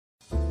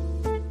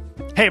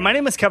Hey, my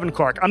name is Kevin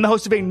Clark. I'm the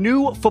host of a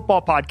new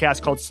football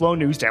podcast called Slow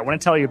News Day. I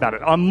want to tell you about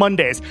it. On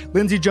Mondays,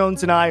 Lindsey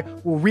Jones and I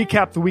will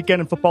recap the weekend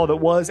in football that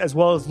was, as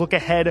well as look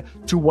ahead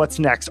to what's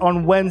next.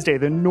 On Wednesday,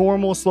 the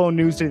normal Slow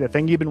News Day, the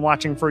thing you've been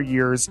watching for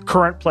years,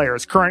 current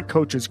players, current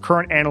coaches,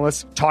 current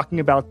analysts talking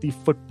about the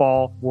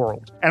football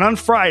world. And on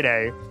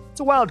Friday, it's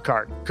a wild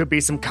card. Could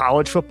be some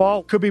college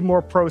football, could be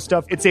more pro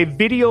stuff. It's a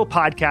video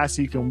podcast,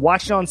 so you can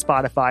watch it on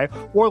Spotify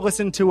or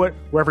listen to it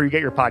wherever you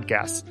get your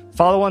podcasts.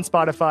 Follow on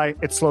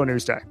Spotify. It's Slow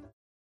News Day.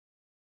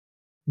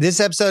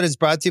 This episode is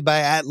brought to you by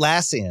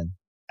Atlassian.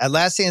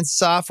 Atlassian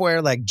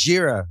software like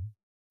Jira,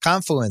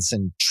 Confluence,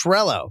 and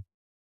Trello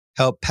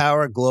help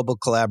power global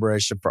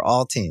collaboration for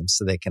all teams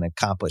so they can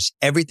accomplish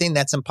everything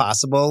that's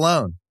impossible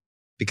alone.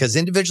 Because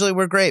individually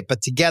we're great,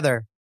 but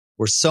together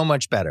we're so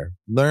much better.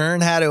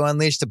 Learn how to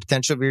unleash the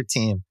potential of your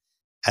team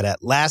at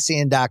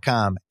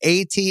Atlassian.com.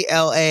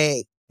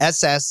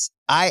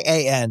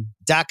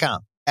 Atlassian.com.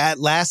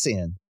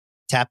 Atlassian.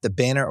 Tap the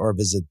banner or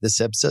visit this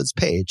episode's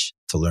page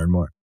to learn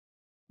more.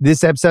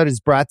 This episode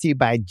is brought to you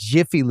by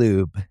Jiffy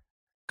Lube.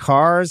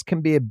 Cars can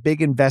be a big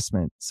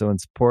investment, so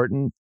it's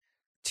important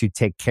to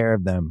take care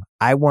of them.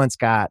 I once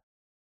got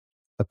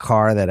a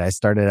car that I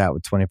started out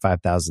with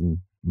 25,000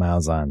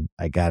 miles on.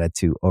 I got it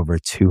to over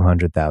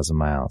 200,000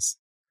 miles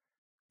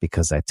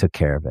because I took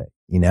care of it.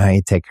 You know how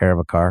you take care of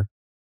a car?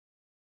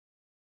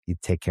 You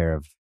take care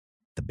of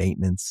the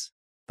maintenance,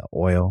 the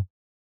oil,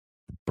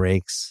 the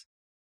brakes,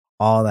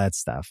 all that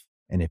stuff.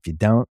 And if you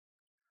don't,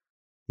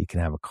 you can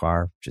have a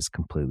car just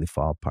completely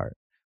fall apart.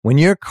 When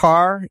your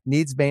car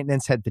needs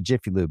maintenance, head to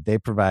Jiffy Lube. They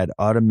provide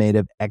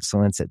automotive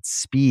excellence at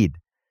speed.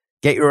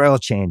 Get your oil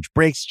change,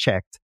 brakes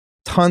checked,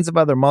 tons of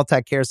other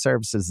multi-care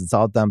services. It's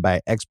all done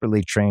by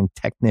expertly trained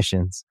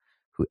technicians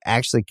who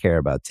actually care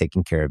about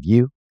taking care of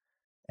you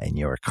and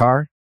your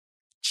car.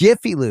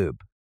 Jiffy Lube,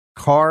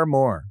 car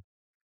more.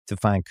 To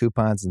find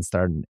coupons and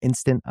start an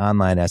instant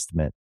online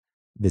estimate,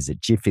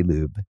 visit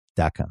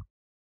jiffylube.com.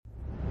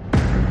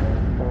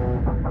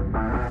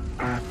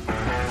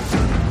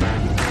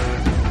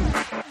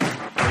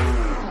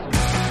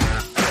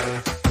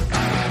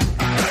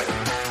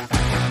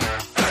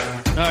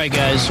 All right,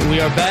 guys,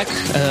 we are back.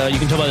 You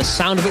can tell by the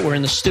sound of it, we're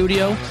in the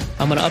studio.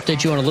 I'm going to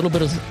update you on a little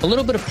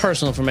bit of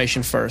personal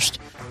information first.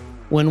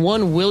 When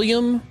one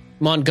William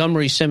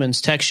Montgomery Simmons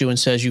texts you and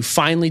says you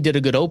finally did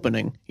a good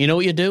opening, you know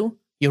what you do?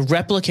 You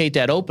replicate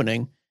that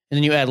opening, and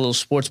then you add a little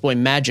sports boy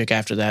magic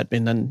after that.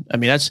 And then, I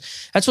mean, that's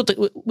what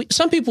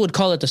some people would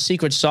call it the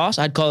secret sauce.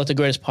 I'd call it the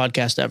greatest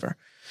podcast ever.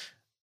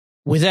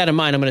 With that in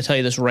mind, I'm going to tell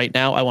you this right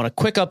now. I want a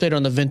quick update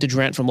on the vintage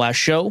rant from last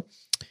show.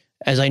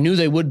 As I knew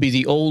they would be,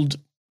 the old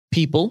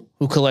people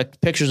who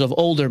collect pictures of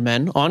older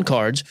men on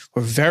cards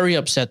were very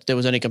upset that there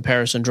was any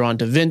comparison drawn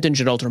to vintage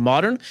and ultra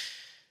modern.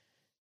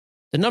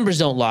 The numbers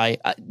don't lie.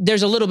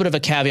 There's a little bit of a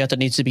caveat that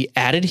needs to be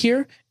added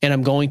here, and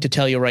I'm going to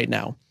tell you right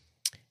now.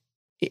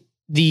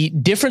 The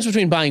difference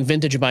between buying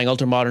vintage and buying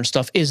ultra modern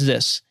stuff is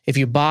this. If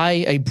you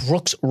buy a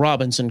Brooks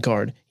Robinson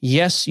card,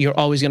 yes, you're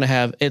always going to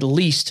have at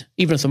least,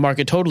 even if the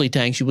market totally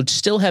tanks, you would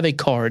still have a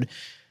card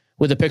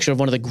with a picture of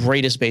one of the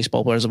greatest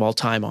baseball players of all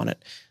time on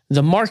it.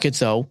 The market,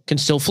 though, can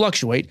still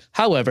fluctuate.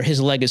 However,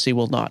 his legacy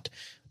will not.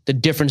 The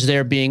difference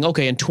there being,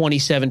 okay, in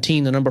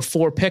 2017, the number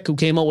 4 pick who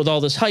came out with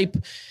all this hype,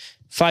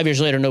 5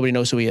 years later, nobody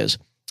knows who he is.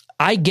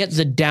 I get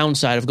the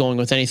downside of going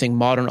with anything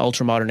modern,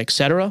 ultra-modern,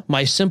 etc.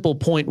 My simple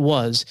point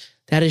was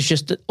that is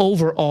just that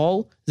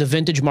overall, the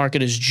vintage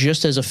market is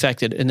just as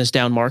affected in this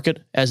down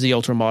market as the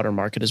ultra-modern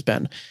market has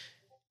been.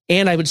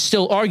 And I would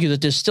still argue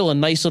that there's still a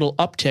nice little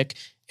uptick.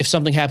 If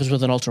something happens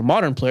with an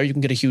ultra-modern player, you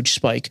can get a huge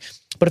spike.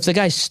 But if the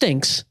guy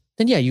stinks,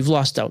 then yeah, you've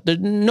lost out. There's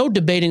no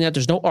debating that.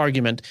 There's no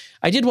argument.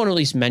 I did want to at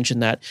least mention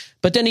that.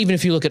 But then even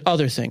if you look at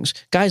other things,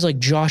 guys like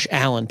Josh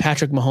Allen,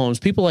 Patrick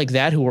Mahomes, people like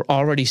that who were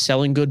already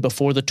selling good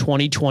before the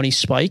 2020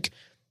 spike,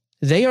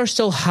 they are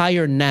still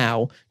higher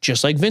now,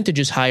 just like vintage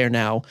is higher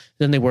now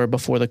than they were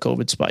before the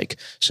COVID spike.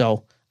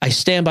 So I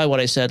stand by what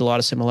I said, a lot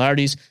of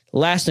similarities.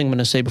 Last thing I'm going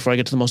to say before I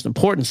get to the most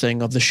important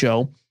thing of the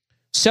show,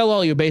 sell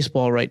all your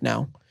baseball right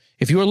now.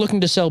 If you are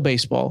looking to sell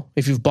baseball,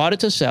 if you've bought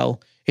it to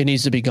sell, it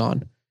needs to be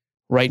gone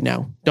right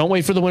now. Don't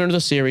wait for the winner of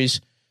the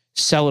series.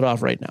 Sell it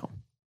off right now.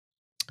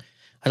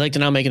 I'd like to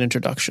now make an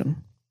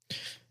introduction.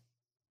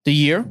 The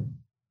year,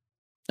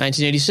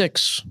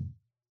 1986. It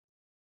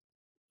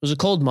was a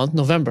cold month,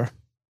 November.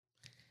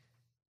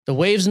 The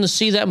waves in the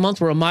sea that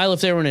month were a mile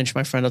if they were an inch,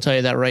 my friend. I'll tell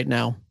you that right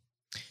now.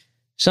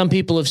 Some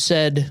people have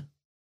said,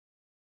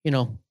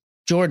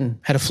 Jordan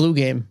had a flu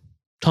game.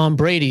 Tom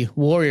Brady,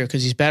 warrior,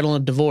 because he's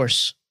battling a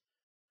divorce.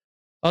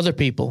 Other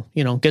people,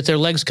 get their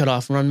legs cut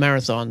off and run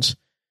marathons.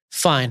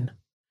 Fine.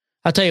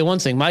 I'll tell you one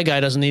thing. My guy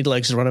doesn't need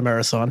legs to run a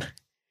marathon.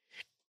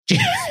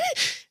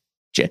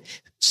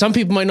 Some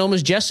people might know him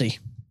as Jesse.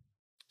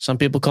 Some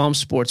people call him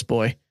Sports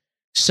Boy.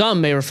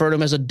 Some may refer to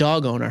him as a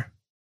dog owner.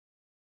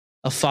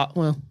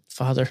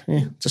 Father,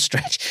 it's a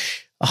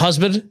stretch. A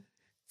husband,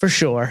 for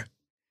sure.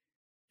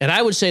 And I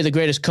would say the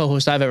greatest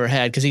co-host I've ever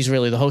had, because he's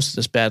really the host of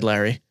this Bad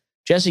Larry.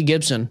 Jesse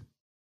Gibson,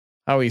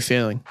 how are you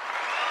feeling?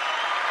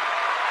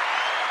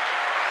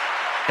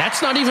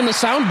 That's not even the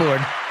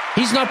soundboard.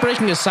 He's not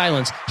breaking his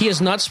silence. He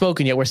has not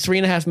spoken yet. We're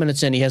 3.5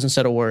 minutes in. He hasn't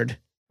said a word.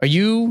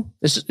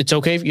 It's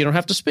okay. You don't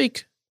have to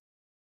speak.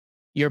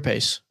 Your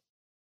pace.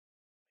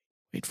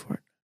 Wait for it.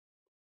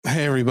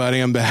 Hey, everybody.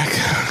 I'm back.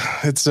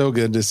 It's so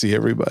good to see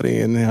everybody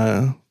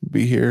and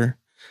be here.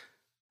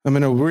 I'm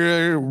in a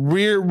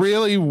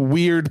really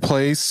weird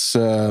place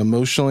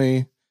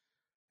emotionally.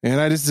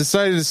 And I just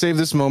decided to save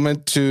this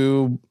moment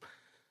to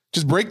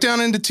just break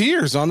down into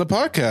tears on the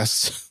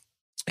podcast.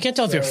 I can't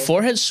tell if your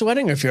forehead's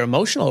sweating or if you're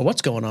emotional or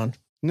what's going on.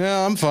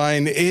 No, I'm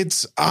fine.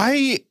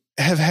 I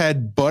have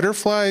had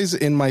butterflies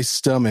in my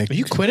stomach. Are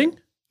you quitting?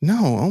 No.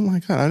 Oh my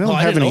God. I don't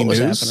have any news.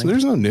 Happening.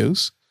 There's no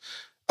news.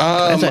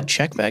 I have that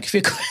check back if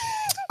you quit.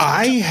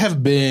 I have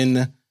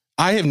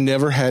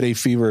never had a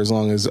fever as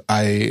long as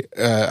I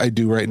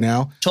do right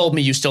now. Told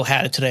me you still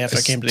had it today after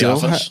I came to the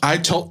office.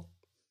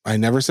 I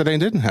never said I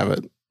didn't have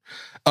it.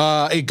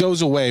 It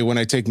goes away when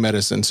I take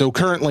medicine. So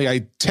currently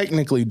I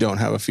technically don't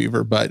have a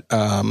fever, but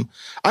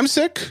I'm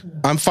sick.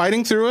 I'm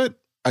fighting through it.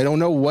 I don't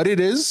know what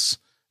it is.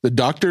 The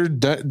doctor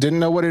didn't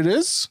know what it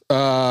is.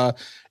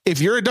 If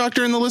you're a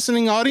doctor in the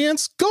listening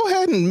audience, go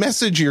ahead and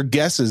message your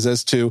guesses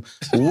as to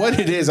what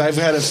it is. I've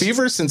had a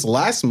fever since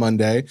last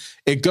Monday.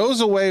 It goes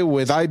away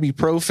with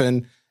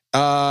ibuprofen,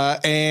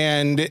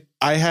 and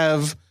I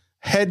have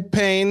head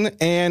pain,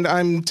 and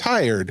I'm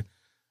tired.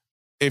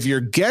 If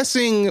you're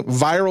guessing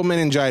viral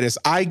meningitis,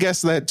 I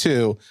guess that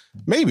too.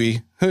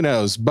 Maybe. Who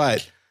knows?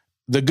 But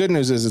the good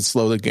news is it's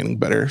slowly getting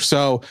better.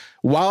 So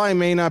while I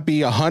may not be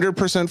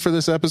 100% for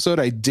this episode,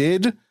 I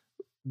did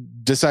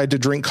decide to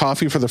drink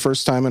coffee for the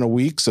first time in a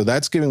week. So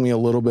that's giving me a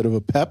little bit of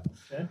a pep.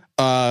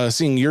 Okay.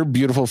 Seeing your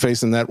beautiful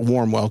face and that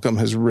warm welcome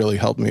has really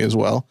helped me as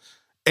well.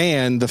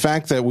 And the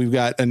fact that we've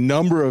got a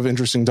number of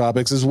interesting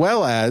topics as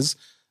well as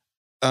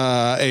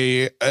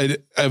a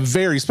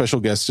very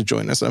special guest to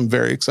join us. I'm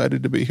very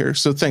excited to be here.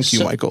 So thank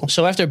you, Michael.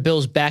 So after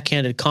Bill's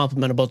backhanded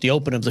compliment about the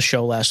open of the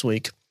show last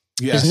week,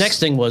 yes. His next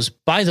thing was,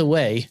 by the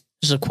way,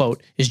 this is a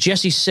quote, is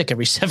Jesse sick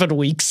every 7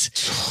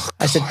 weeks?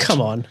 I said,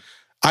 come on.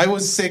 I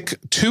was sick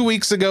 2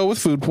 weeks ago with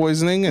food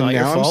poisoning, and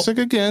now I'm sick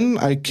again.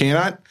 I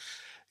cannot.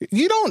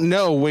 You don't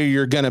know where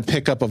you're going to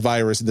pick up a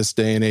virus this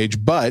day and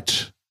age,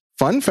 but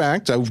fun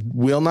fact, I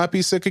will not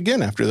be sick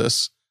again after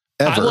this.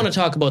 Ever. I want to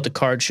talk about the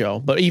card show,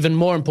 but even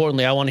more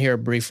importantly, I want to hear a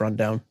brief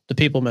rundown. The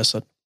people miss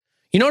it.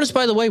 You notice,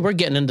 by the way, we're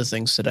getting into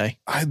things today.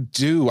 I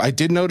do. I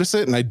did notice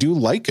it, and I do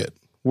like it.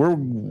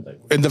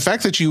 And the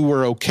fact that you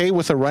were okay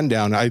with a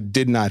rundown, I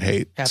did not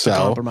hate. Have to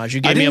compromise. You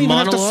gave I didn't me a even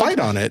monologue. have to fight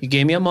on it. You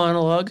gave me a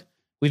monologue.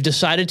 We've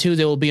decided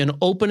there will be an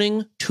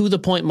opening to the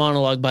point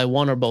monologue by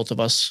one or both of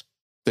us.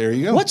 There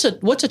you go. What's a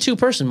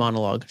 2-person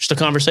monologue? Just a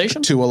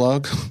conversation? To a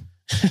log.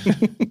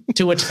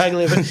 To a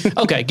tagline.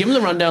 Okay, give him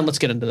the rundown. Let's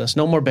get into this.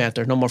 No more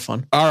banter. No more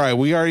fun. All right.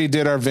 We already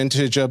did our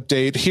vintage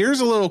update. Here's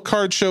a little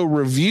card show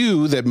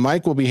review that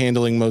Mike will be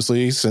handling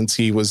mostly since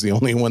he was the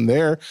only one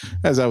there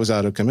as I was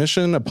out of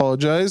commission.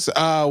 Apologize.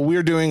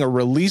 We're doing a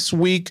release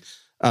week.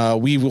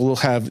 We will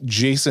have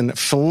Jason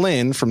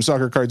Flynn from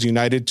Soccer Cards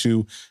United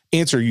to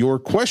answer your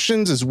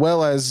questions as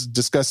well as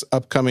discuss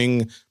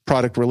upcoming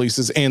product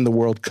releases and the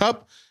World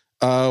Cup.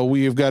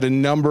 We've got a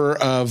number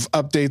of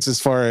updates as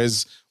far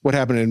as what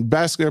happened in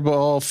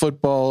basketball,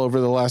 football over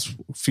the last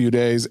few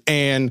days.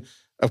 And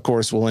of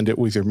course, we'll end it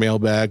with your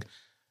mailbag.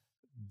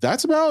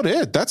 That's about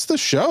it. That's the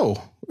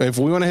show. If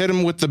we want to hit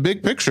him with the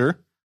big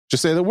picture,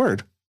 just say the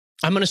word.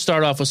 I'm going to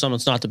start off with something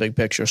that's not the big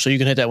picture, so you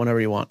can hit that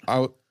whenever you want.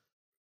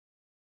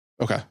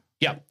 Okay.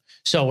 Yeah.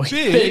 So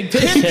big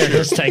picture. There it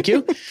is. Thank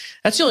you.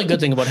 That's the only good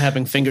thing about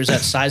having fingers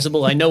that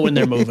sizable. I know when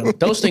they're moving.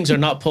 Those things are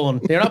not pulling.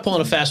 They're not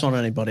pulling a fast one on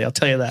anybody. I'll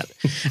tell you that.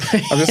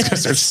 I'm just gonna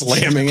start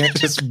slamming it.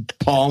 Just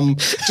palm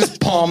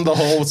the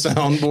whole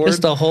soundboard.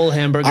 Just the whole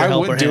hamburger. I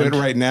would do it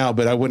right now,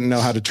 but I wouldn't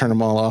know how to turn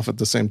them all off at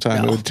the same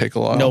time. No, it would take a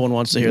while. No one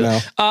wants to hear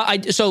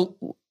that. So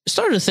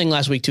started a thing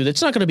last week too.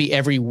 That's not going to be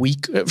every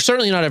week.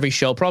 Certainly not every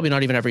show. Probably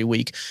not even every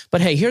week.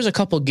 But hey, here's a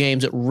couple of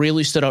games that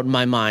really stood out in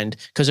my mind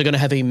because they're going to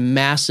have a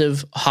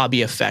massive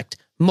hobby effect.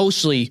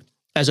 Mostly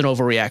as an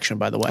overreaction,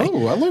 by the way.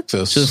 Oh, I like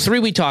this. So the 3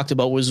 we talked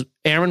about was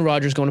Aaron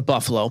Rodgers going to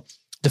Buffalo.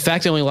 The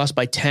fact they only lost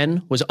by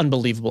 10 was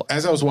unbelievable.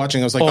 As I was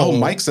watching, I was like,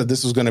 Mike said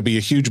this was going to be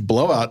a huge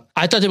blowout.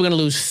 I thought they were going to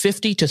lose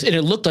 50 to, and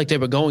it looked like they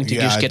were going to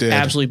just get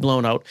absolutely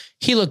blown out.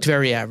 He looked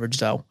very average,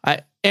 though.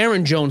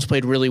 Aaron Jones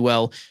played really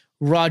well.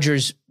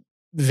 Rodgers,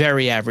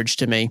 very average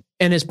to me.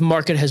 And his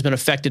market has been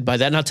affected by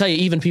that. And I'll tell you,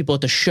 even people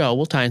at the show,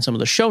 we'll tie in some of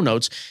the show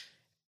notes,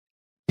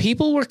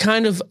 people were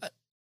kind of...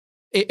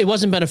 It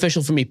wasn't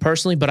beneficial for me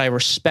personally, but I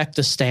respect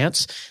the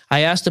stance.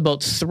 I asked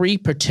about 3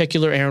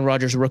 particular Aaron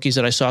Rodgers rookies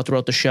that I saw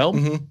throughout the show.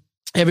 Mm-hmm.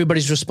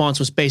 Everybody's response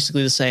was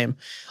basically the same.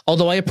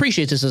 Although I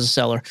appreciate this as a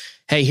seller.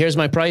 Hey, here's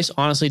my price.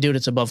 Honestly, dude,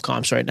 it's above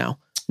comps right now.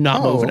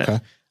 Not moving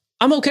it.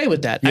 I'm okay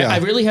with that. Yeah. I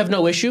really have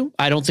no issue.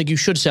 I don't think you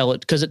should sell it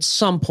because at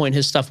some point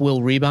his stuff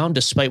will rebound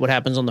despite what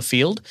happens on the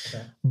field.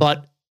 Okay.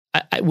 But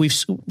we've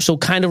so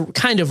kind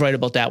of right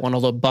about that one,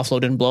 although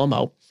Buffalo didn't blow him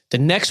out. The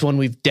next one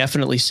we've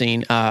definitely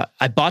seen.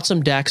 I bought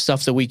some Dak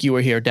stuff the week you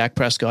were here, Dak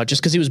Prescott, just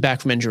because he was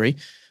back from injury.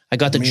 I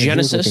got the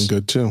Genesis. He was looking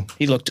good too.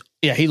 He looked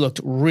Yeah, he looked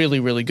really,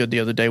 really good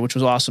the other day, which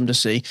was awesome to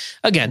see.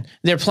 Again,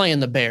 they're playing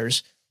the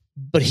Bears,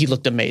 but he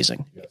looked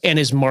amazing. Yes. And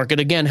his market,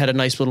 again, had a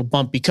nice little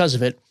bump because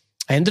of it.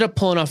 I ended up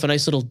pulling off a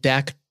nice little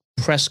Dak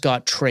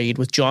Prescott trade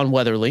with John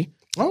Weatherly.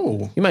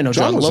 Oh. You might know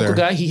John, local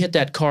guy. He hit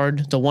that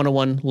card, the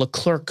 101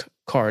 Leclerc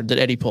card that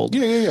Eddie pulled.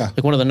 Yeah.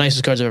 Like one of the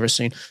nicest cards I've ever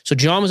seen. So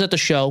John was at the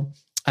show.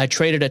 I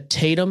traded a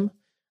Tatum.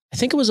 I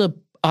think it was a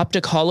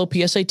Optic Hollow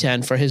PSA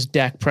 10 for his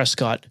Dak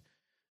Prescott.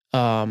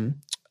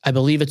 I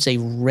believe it's a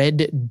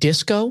red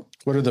disco.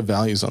 What are the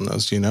values on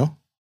those? Do you know?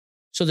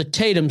 So the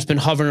Tatum's been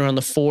hovering around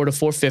the 4 to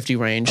 450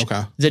 range.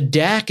 Okay. The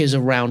Dak is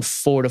around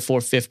 4 to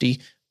 450,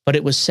 but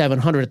it was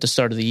 700 at the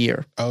start of the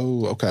year.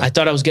 Oh, okay. I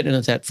thought I was getting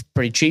at that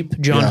pretty cheap.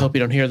 John, I hope you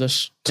don't hear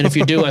this. And if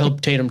you do, I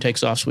hope Tatum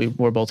takes off so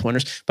we're both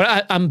winners.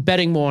 But I'm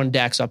betting more on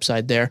Dak's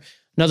upside there.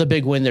 Another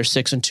big win. They're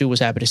 6-2. Was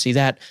happy to see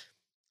that.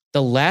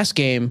 The last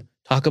game,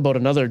 talk about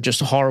another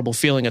just horrible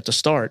feeling at the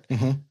start.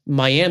 Mm-hmm.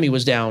 Miami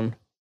was down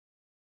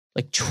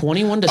like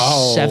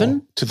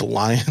 21-7 to the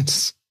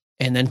Lions.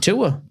 And then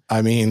Tua.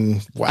 I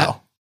mean,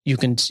 wow. You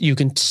can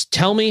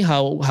tell me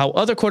how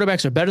other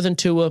quarterbacks are better than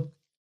Tua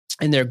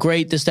and they're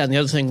great, this, that, and the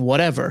other thing,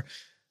 whatever.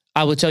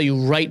 I will tell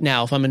you right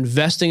now, if I'm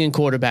investing in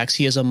quarterbacks,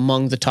 he is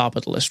among the top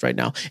of the list right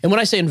now. And when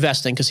I say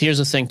investing, because here's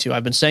the thing too,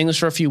 I've been saying this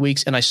for a few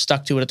weeks and I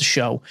stuck to it at the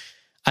show.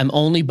 I'm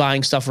only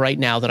buying stuff right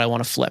now that I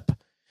want to flip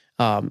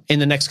in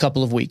the next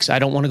couple of weeks. I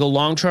don't want to go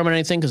long-term on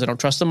anything because I don't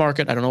trust the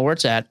market. I don't know where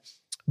it's at.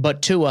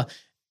 But Tua,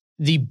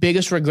 the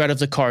biggest regret of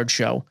the card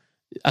show,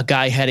 a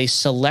guy had a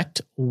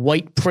select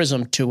white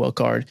prism Tua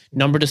card,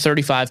 numbered to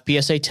 35,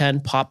 PSA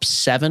 10, pop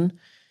 7.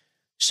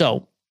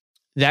 So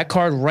that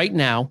card right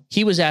now,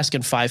 he was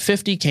asking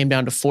 $550, came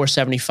down to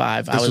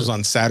 $475. This was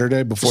on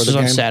Saturday before the game?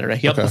 This was on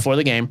Saturday, yep, okay. Before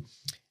the game.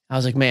 I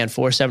was like, man,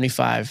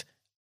 $475.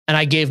 And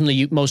I gave him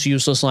the most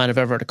useless line I've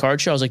ever at a card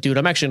show. I was like, dude,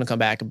 I'm actually going to come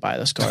back and buy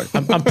this card.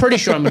 I'm pretty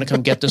sure I'm going to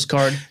come get this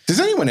card. Does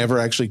anyone ever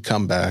actually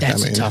come back?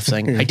 That's a tough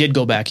thing. I did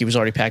go back. He was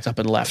already packed up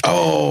and left.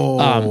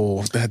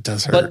 Oh, that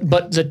does hurt.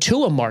 But the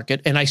Tua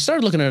market, and I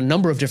started looking at a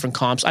number of different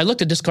comps. I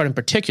looked at this card in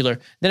particular.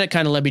 Then it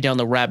kind of led me down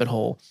the rabbit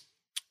hole.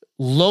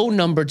 Low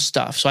numbered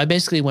stuff. So I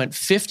basically went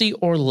 50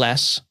 or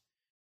less.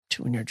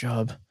 Doing your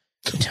job.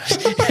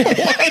 Just listening.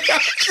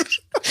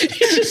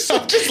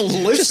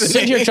 Just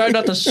sitting here trying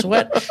not to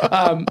sweat.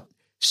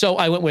 So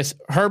I went with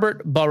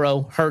Herbert,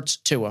 Burrow, Hurts,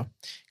 Tua.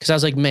 Because I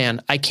was like,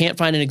 man, I can't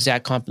find an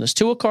exact comp in this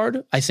Tua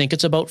card. I think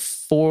it's about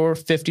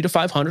 450 to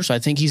 500. So I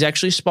think he's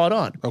actually spot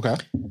on. Okay.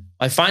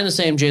 I find the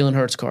same Jalen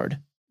Hurts card,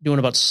 doing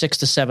about 600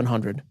 to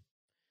 700.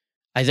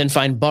 I then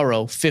find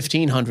Burrow,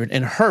 1,500.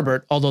 And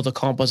Herbert, although the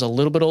comp was a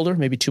little bit older,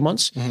 maybe 2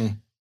 months,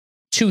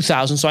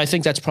 2,000. So I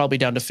think that's probably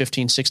down to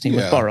 15, 16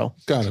 with Burrow.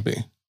 Gotta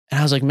be. And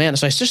I was like, man,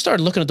 so I just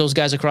started looking at those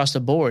guys across the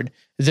board.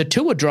 The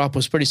Tua drop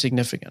was pretty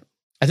significant.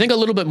 I think a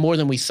little bit more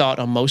than we thought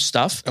on most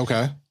stuff.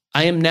 Okay.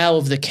 I am now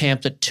of the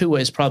camp that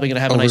Tua is probably going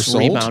to have a nice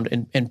rebound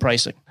in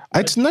pricing.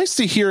 It's nice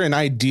to hear an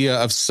idea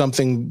of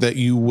something that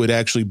you would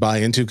actually buy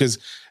into, because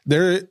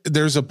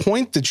there's a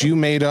point that you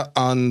made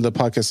on the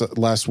podcast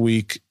last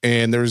week,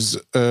 and there's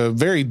a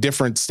very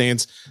different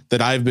stance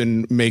that I've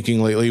been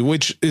making lately,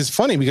 which is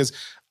funny because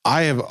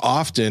I have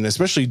often,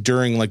 especially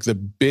during like the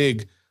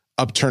big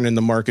upturn in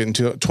the market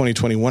into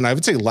 2021, I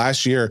would say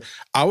last year,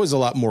 I was a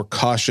lot more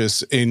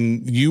cautious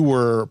and you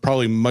were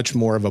probably much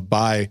more of a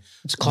buy.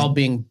 It's called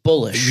being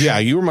bullish. Yeah,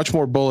 you were much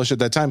more bullish at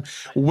that time.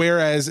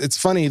 Whereas it's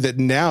funny that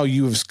now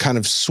you've kind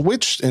of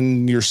switched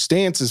in your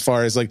stance as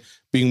far as like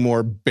being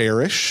more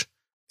bearish.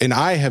 And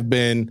I have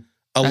been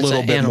a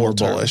little bit more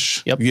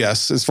bullish. Yep.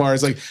 Yes, as far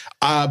as like...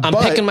 I'm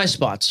picking my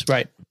spots,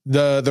 right.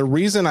 The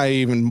reason I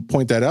even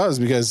point that out is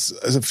because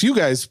as a few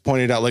guys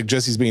pointed out, like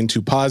Jesse's being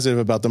too positive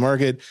about the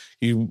market.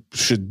 You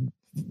should,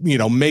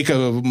 make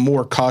a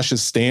more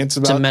cautious stance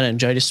about it. It's a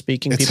meningitis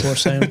speaking, people are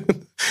saying.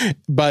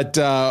 But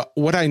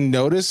what I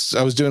noticed,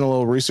 I was doing a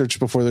little research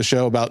before the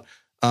show about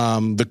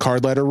the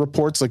card ladder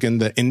reports, like in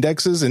the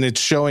indexes, and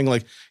it's showing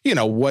like,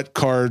 what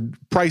card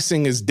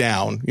pricing is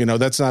down.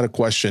 That's not a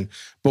question.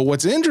 But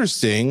what's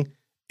interesting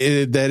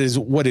is that is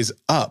what is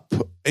up,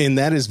 and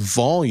that is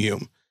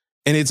volume.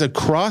 And it's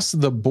across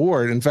the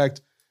board. In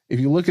fact, if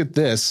you look at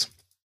this,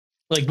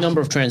 like number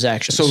of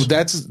transactions. So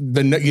that's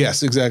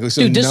yes, exactly.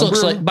 So dude, this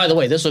looks like, by the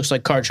way, this looks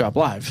like Card Shop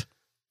Live.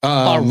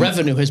 Our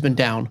revenue has been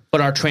down,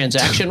 but our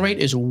transaction rate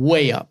is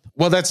way up.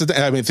 Well, that's the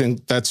thing. I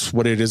think that's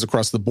what it is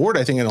across the board.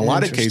 I think in a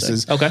lot of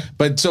cases. Okay.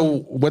 But so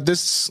what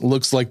this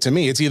looks like to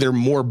me, it's either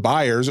more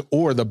buyers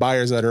or the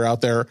buyers that are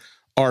out there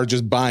are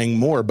just buying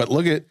more. But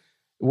look at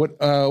what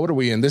are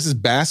we in? This is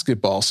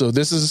basketball. So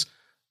this is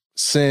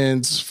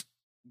since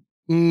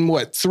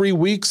 3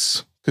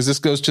 weeks? Because this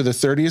goes to the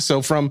 30th.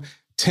 So from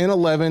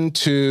 10/11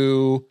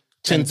 to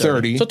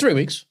 10/30. So 3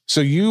 weeks. So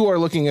you are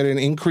looking at an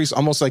increase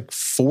almost like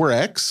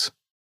 4x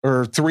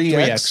or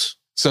 3x.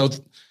 So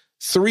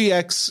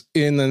 3x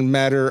in the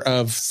matter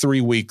of 3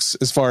 weeks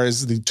as far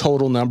as the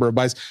total number of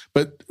buys.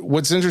 But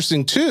what's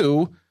interesting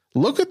too,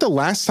 look at the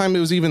last time it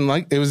was even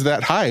like it was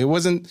that high.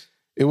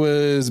 It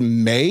was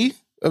May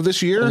of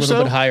this year A or little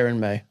so. bit higher in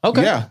May.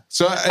 Okay. Yeah.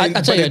 So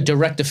I'll tell you a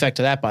direct effect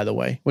of that, by the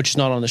way, which is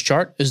not on this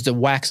chart, is the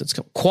wax that's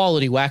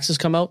quality wax has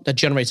come out that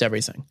generates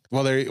everything.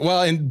 but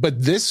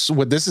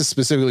what this is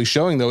specifically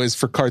showing though is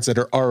for cards that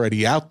are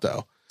already out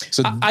though.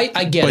 So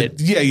I get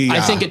it. Yeah.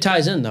 I think it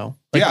ties in though.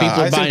 Like Yeah,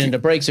 people I are buying think- into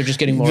breaks, they're just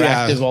getting more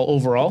active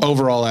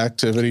overall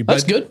activity.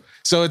 That's But good.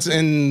 So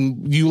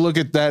you look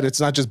at that, it's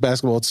not just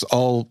basketball, it's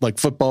all like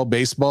football,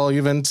 baseball,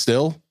 even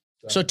still.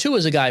 So Tua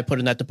is a guy I put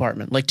in that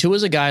department. Like Tua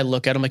is a guy I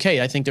look at him like,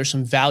 hey, I think there's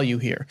some value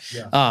here.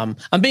 Yeah.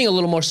 I'm being a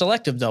little more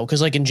selective though,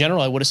 because like in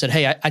general, I would have said,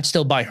 hey, I'd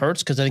still buy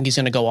Hurts because I think he's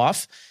going to go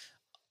off.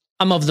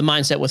 I'm of the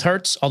mindset with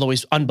Hurts, although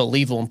he's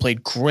unbelievable and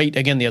played great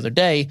again the other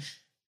day.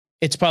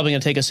 It's probably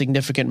going to take a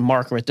significant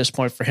marker at this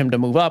point for him to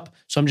move up.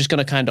 So I'm just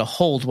going to kind of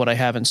hold what I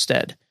have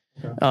instead.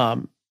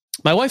 Okay.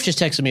 My wife just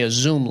texted me a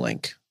Zoom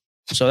link.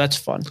 So that's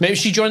fun. Maybe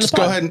she joined the pod.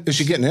 Go ahead. Is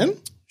she getting in?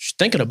 She's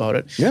thinking about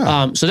it.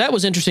 Yeah. So that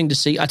was interesting to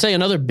see. I'll tell you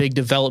another big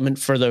development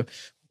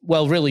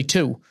really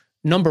two.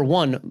 Number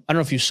one, I don't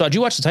know if you saw, did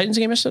you watch the Titans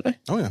game yesterday?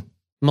 Oh, yeah.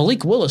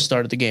 Malik Willis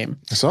started the game.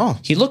 I saw.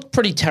 He looked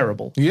pretty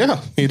terrible.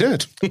 Yeah, he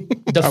did.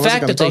 The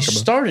fact that they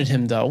started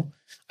him, though,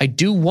 I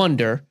do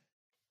wonder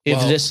if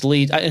this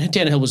leads, and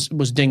Tannehill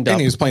was dinged up.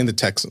 And he was playing the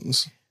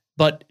Texans.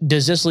 But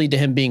does this lead to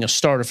him being a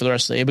starter for the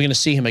rest of the year? Are we going to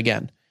see him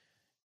again?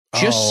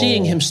 Just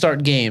seeing him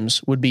start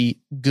games would be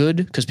good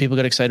because people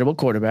get excited about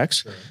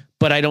quarterbacks,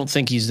 but I don't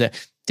think he's there.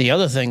 The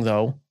other thing,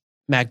 though,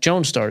 Mac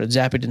Jones started.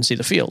 Zappe didn't see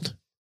the field.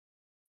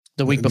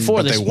 The week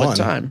before, they split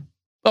time.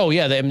 Oh,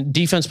 yeah. The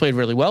defense played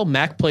really well.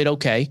 Mac played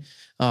okay.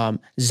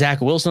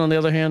 Zach Wilson, on the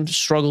other hand,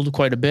 struggled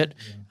quite a bit.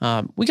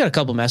 We got a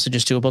couple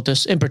messages, too, about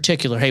this. In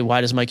particular, hey,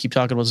 why does Mike keep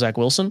talking about Zach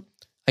Wilson?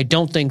 I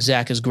don't think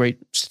Zach is great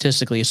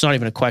statistically. It's not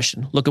even a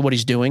question. Look at what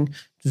he's doing.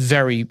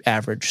 Very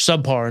average,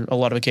 subpar on a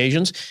lot of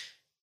occasions.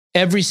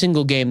 Every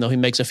single game, though, he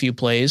makes a few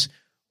plays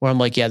where I'm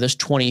like, yeah, this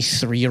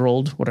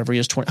 23-year-old, whatever he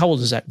is, how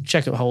old is that?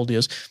 Check out how old he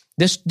is.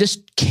 This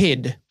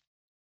kid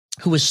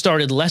who has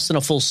started less than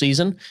a full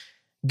season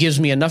gives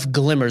me enough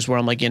glimmers where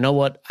I'm like, you know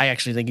what? I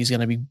actually think he's going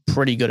to be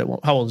pretty good at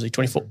how old is he?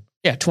 24?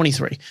 Yeah,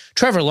 23.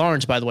 Trevor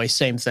Lawrence, by the way,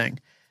 same thing.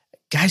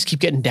 Guys keep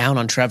getting down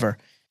on Trevor.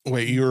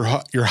 Wait, you're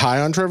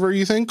high on Trevor,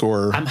 you think?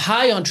 Or I'm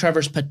high on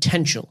Trevor's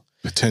potential.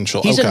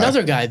 He's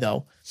another guy,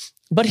 though.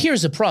 But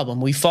here's the problem.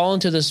 We fall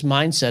into this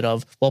mindset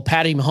of, well,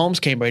 Patty Mahomes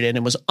came right in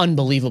and was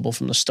unbelievable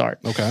from the start.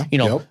 Okay.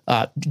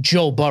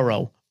 Joe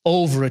Burrow,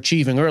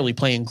 overachieving early,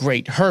 playing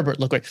great.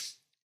 Herbert looked great.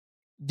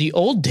 The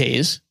old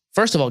days,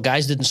 first of all,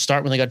 guys didn't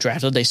start when they got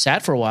drafted. They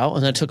sat for a while,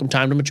 and then it took them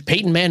time to mature.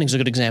 Peyton Manning's a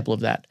good example of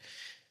that.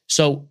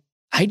 So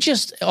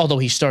although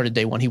he started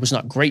day one, he was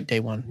not great day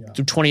one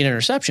through 28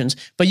 interceptions,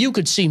 but you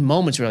could see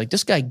moments where like,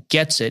 this guy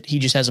gets it. He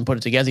just hasn't put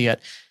it together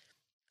yet.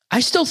 I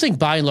still think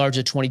by and large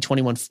the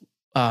 2021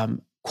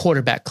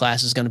 quarterback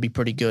class is going to be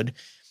pretty good.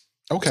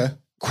 Okay.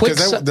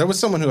 Because there was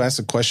someone who asked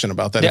a question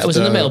about that. Yeah, it was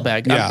in the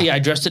mailbag. Yeah. I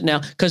addressed it now.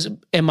 Because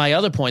in my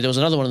other point, there was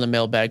another one in the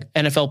mailbag.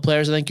 NFL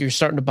players, I think you're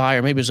starting to buy,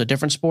 or maybe it was a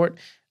different sport.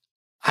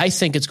 I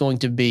think it's going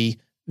to be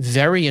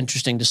very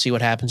interesting to see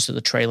what happens to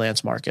the Trey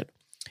Lance market.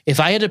 If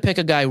I had to pick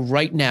a guy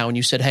right now and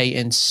you said, hey,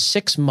 in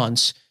 6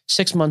 months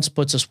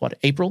puts us what,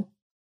 April?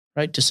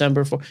 Right?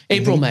 December,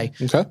 April, May.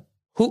 Okay.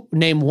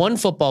 Name one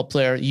football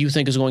player you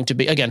think is going to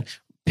be, again,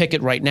 pick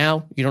it right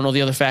now. You don't know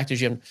the other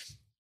factors.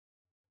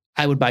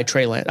 I would buy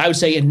Trey Lance. I would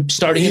say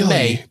starting in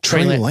May.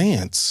 Trey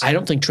Lance. I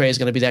don't think Trey is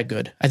going to be that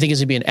good. I think he's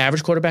going to be an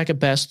average quarterback at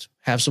best,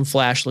 have some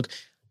flash. Look,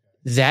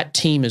 that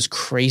team is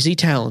crazy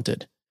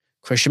talented.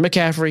 Christian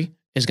McCaffrey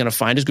is going to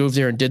find his groove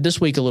there and did this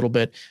week a little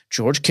bit.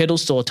 George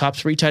Kittle's still a top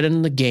 3 tight end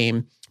in the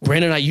game.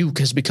 Brandon Ayuk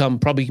has become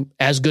probably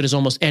as good as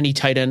almost any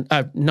tight end,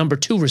 number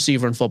 2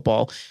 receiver in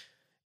football.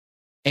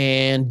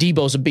 And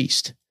Debo's a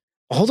beast.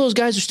 All those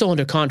guys are still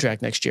under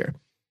contract next year.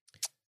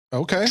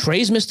 Okay.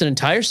 Trey's missed an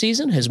entire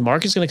season. His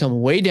market's going to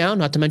come way down,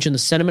 not to mention the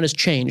sentiment has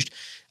changed.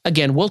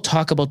 Again, we'll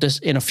talk about this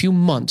in a few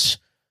months.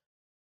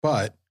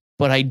 But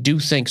I do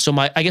think,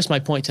 I guess my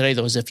point today,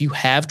 though, is if you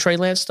have Trey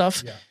Lance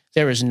stuff,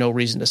 there is no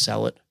reason to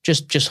sell it.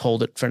 Just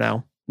hold it for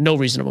now. No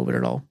reason to move it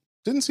at all.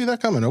 Didn't see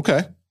that coming.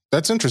 Okay.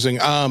 That's interesting.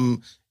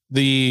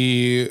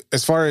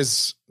 As far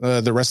as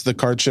the rest of the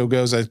card show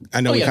goes,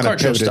 I know we kind of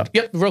pivoted. Stuff.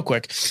 Yep, real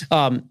quick.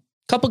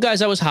 Couple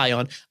guys I was high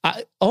on.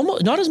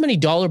 Almost not as many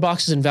dollar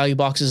boxes and value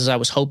boxes as I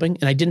was hoping,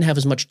 and I didn't have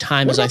as much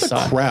time as I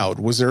thought. The crowd,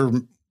 was there?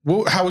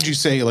 How would you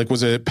say? Like,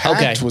 was it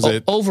packed? Okay. Was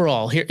it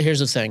overall? Here's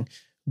the thing.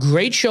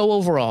 Great show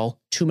overall.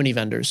 Too many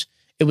vendors.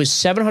 It was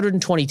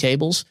 720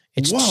 tables.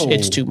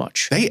 It's too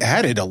much. They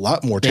added a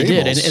lot more tables.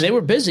 They did, and they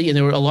were busy, and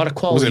there were a lot of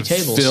quality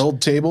tables.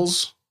 Filled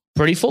tables?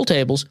 Pretty full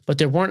tables, but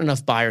there weren't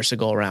enough buyers to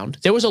go around.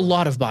 There was a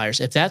lot of buyers.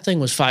 If that thing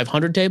was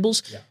 500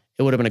 tables,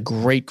 it would have been a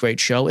great,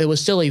 great show. It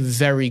was still a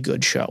very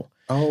good show.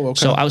 Oh, okay.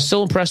 So I was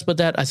still impressed with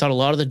that. I thought a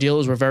lot of the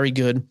dealers were very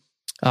good.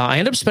 I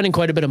ended up spending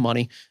quite a bit of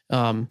money.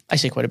 I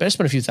say quite a bit. I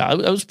spent a few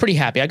thousand. I was pretty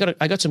happy. I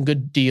got some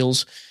good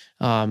deals.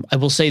 I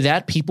will say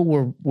that people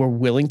were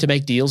willing to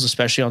make deals,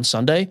 especially on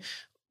Sunday.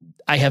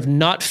 I have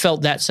not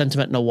felt that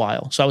sentiment in a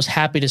while. So I was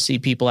happy to see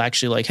people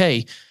actually like,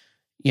 hey,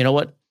 you know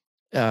what?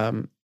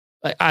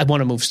 I want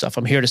to move stuff.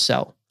 I'm here to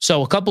sell.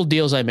 So a couple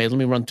deals I made. Let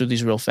me run through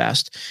these real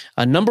fast.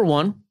 Number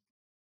one,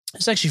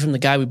 it's actually from the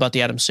guy we bought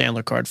the Adam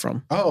Sandler card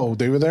from. Oh,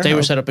 they were there? They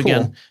were set up cool.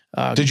 again.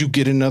 Did you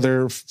get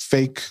another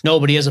fake? No,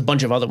 but he has a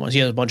bunch of other ones. He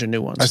has a bunch of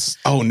new ones.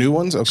 New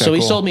ones? Okay, so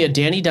he sold me a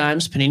Danny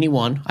Dimes Panini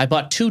 1. I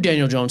bought 2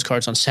 Daniel Jones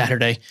cards on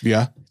Saturday.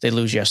 Yeah. They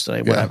lose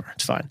yesterday. Whatever. Yeah.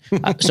 It's fine.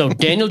 So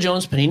Daniel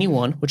Jones Panini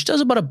 1, which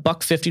does about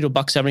 $1.50 to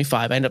 $1.75.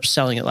 I ended up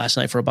selling it last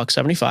night for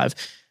 $1.75.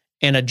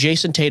 And a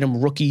Jason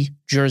Tatum rookie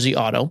jersey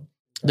auto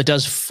that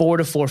does $4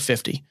 to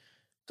 $4.50.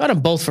 Got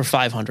them both for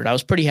 $500. I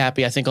was pretty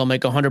happy. I think I'll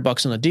make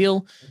 $100 on the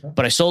deal,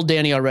 but I sold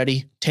Danny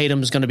already.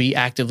 Tatum is going to be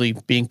actively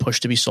being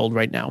pushed to be sold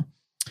right now.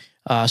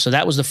 So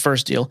that was the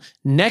first deal.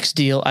 Next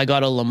deal, I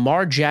got a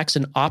Lamar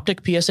Jackson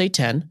Optic PSA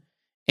 10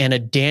 and a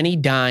Danny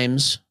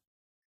Dimes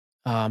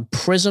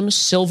Prism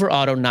Silver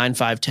Auto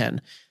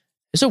 9510.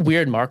 It's a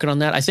weird market on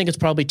that. I think it's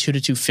probably $2 to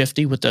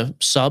 $2.50 with the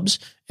subs,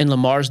 and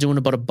Lamar's doing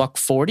about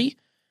 $1.40.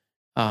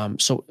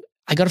 So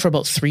I got it for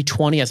about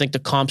 $3.20. I think the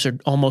comps are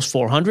almost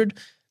 $400.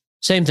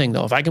 Same thing,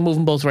 though. If I can move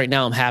them both right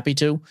now, I'm happy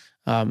to.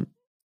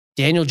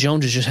 Daniel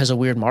Jones just has a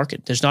weird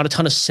market. There's not a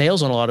ton of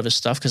sales on a lot of his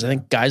stuff because I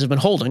think guys have been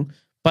holding,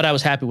 but I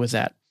was happy with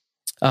that.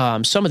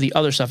 Some of the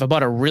other stuff, I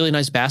bought a really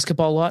nice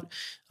basketball lot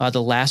the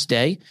last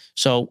day.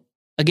 So,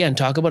 again,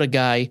 talk about a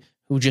guy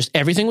who just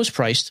everything was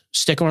priced,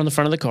 sticker on the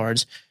front of the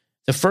cards.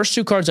 The first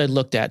 2 cards I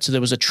looked at, so there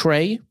was a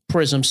Trey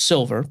Prism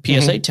Silver,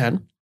 PSA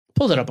 10.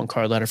 Pull that up on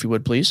card ladder if you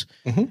would, please.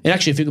 And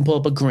actually, if you can pull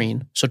up a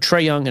green. So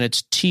Trey Young, and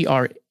it's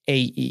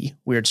TRAE,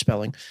 weird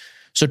spelling.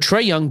 So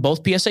Trey Young,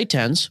 both PSA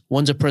 10s.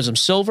 One's a Prism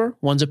Silver,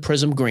 one's a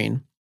Prism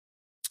Green.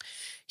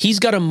 He's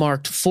got them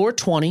marked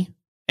 420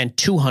 and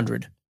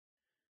 200.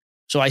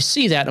 So I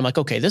see that, and I'm like,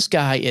 okay, this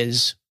guy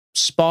is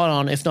spot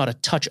on, if not a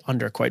touch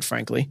under, quite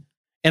frankly.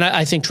 And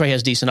I think Trey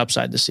has decent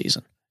upside this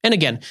season. And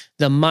again,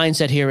 the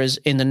mindset here is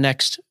in the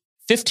next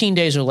 15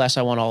 days or less,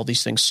 I want all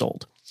these things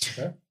sold.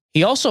 Okay.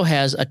 He also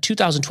has a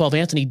 2012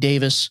 Anthony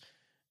Davis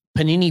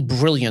Panini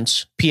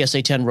Brilliance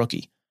PSA 10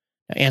 rookie.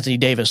 Anthony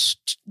Davis,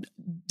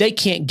 they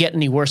can't get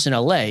any worse in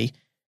LA,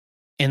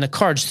 and the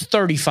card's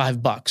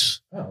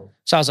 $35. Oh.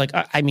 So I was like,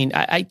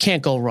 I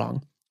can't go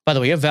wrong. By the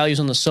way, you have values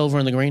on the silver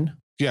and the green?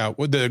 Yeah,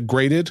 with the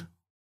graded?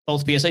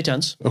 Both PSA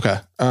 10s. Okay.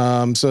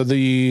 So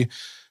the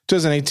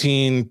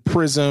 2018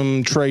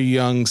 Prism Trey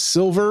Young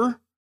Silver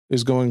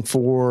is going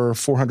for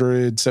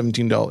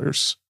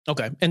 $417.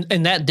 Okay.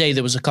 And that day,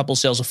 there was a couple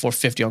sales of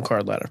 $450 on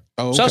card ladder.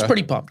 Oh, okay. So I was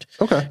pretty pumped.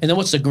 Okay. And then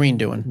what's the green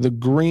doing? The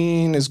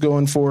green is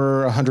going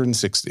for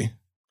 $160.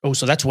 Oh,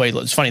 so that's way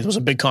low. It's funny. There was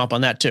a big comp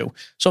on that too.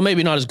 So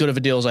maybe not as good of a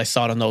deal as I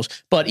thought on those,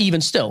 but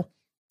even still,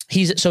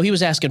 he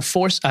was asking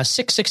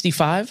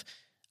 $665.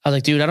 I was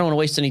like, dude, I don't want to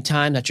waste any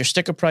time. That's your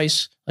sticker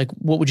price. Like,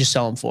 what would you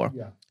sell him for?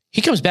 Yeah.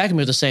 He comes back at me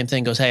with the same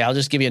thing. Goes, hey, I'll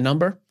just give you a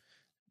number.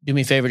 Do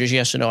me a favor, just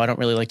yes or no. I don't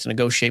really like to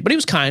negotiate, but he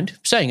was kind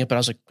saying it. But I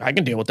was like, I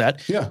can deal with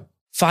that. Yeah.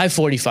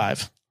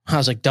 $545. I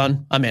was like,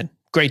 done. I'm in.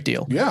 Great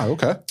deal. Yeah.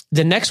 Okay.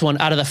 The next one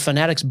out of the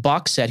Fanatics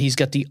box set, he's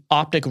got the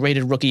Optic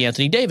rated rookie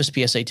Anthony Davis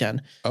PSA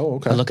 10. Oh,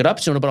 okay. I look it up.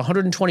 It's doing about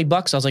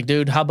 $120. I was like,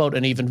 dude, how about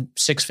an even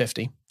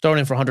 $650? Throw it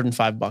in for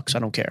 $105. I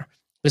don't care.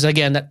 Because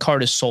again, that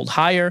card is sold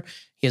higher.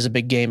 He has a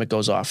big game. It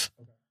goes off.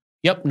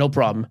 Yep. No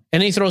problem. And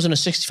then he throws in a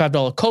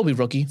 $65 Kobe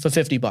rookie for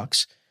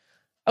 $50.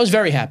 I was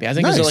very happy. I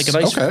think it was like a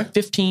nice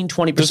 15,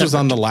 20%. This was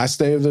on the last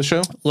day of the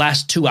show?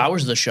 Last 2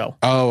 hours of the show.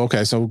 Oh,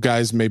 okay. So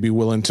guys may be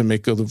willing to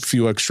make a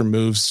few extra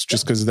moves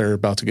just because they're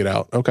about to get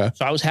out. Okay.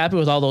 So I was happy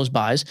with all those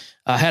buys.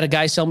 I had a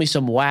guy sell me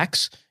some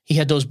wax. He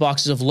had those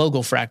boxes of logo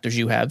fractors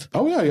you have.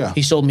 Oh, yeah, yeah.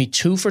 He sold me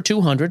 2 for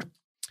 $200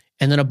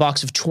 and then a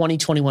box of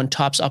 2021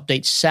 Topps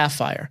Update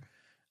Sapphire.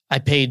 I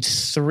paid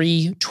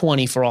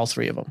 $320 for all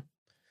 3 of them.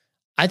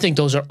 I think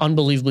those are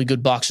unbelievably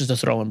good boxes to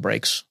throw in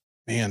breaks.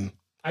 Man.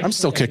 I'm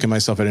still kicking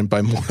myself. I didn't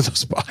buy more of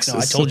those boxes.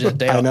 No, I told you that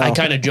day. I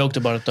kind of joked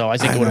about it, though. I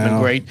think it would have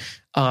been great.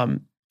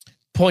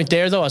 Point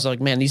there, though, I was like,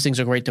 man, these things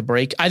are great to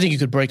break. I think you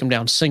could break them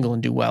down single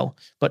and do well.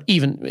 But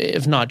even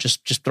if not,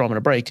 just throw them in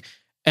a break.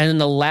 And then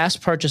the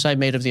last purchase I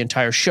made of the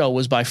entire show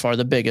was by far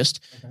the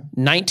biggest. Okay.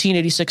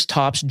 1986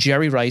 Topps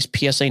Jerry Rice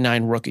PSA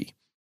 9 rookie.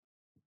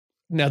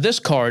 Now, this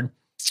card,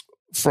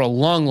 for a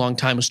long, long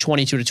time, was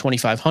 $2,200 to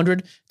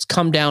 $2,500. It's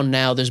come down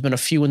now. There's been a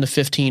few in the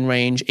 15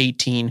 range,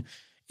 18.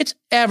 Its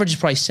average is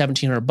probably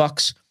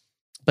 $1,700,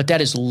 but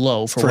that is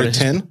low for what a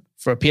 10?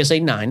 For a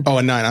PSA 9. Oh,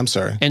 a 9. I'm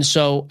sorry. And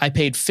so I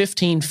paid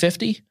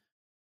 $1,550.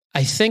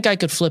 I think I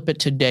could flip it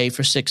today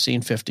for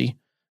 $1,650.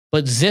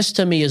 But this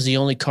to me is the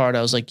only card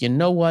I was like, you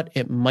know what?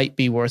 It might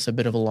be worth a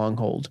bit of a long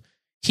hold.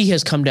 He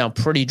has come down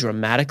pretty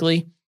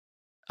dramatically.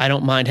 I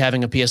don't mind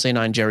having a PSA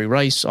 9 Jerry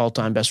Rice,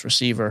 all-time best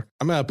receiver.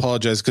 I'm going to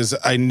apologize because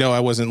I know I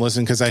wasn't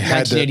listening because I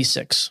had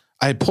 1986.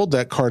 I pulled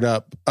that card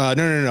up.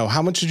 No.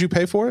 How much did you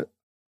pay for it?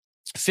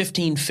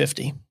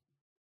 $1,550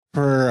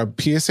 for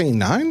a PSA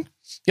 9.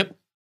 Yep.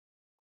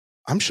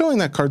 I'm showing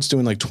that card's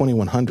doing like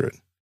 $2,100.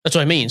 That's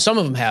what I mean. Some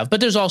of them have, but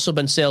there's also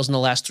been sales in the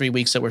last 3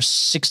 weeks that were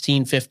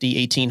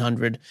 $1,650,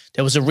 $1,800.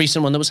 There was a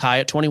recent one that was high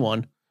at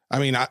 21. I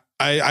mean,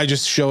 I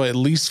just show at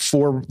least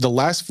the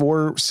last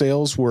 4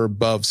 sales were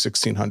above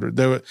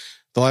 $1,600.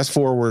 The last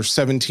 4 were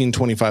 17,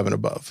 25 and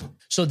above.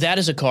 So that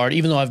is a card,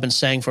 even though I've been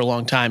saying for a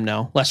long time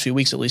now, last few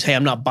weeks at least, hey,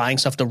 I'm not buying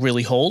stuff to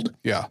really hold.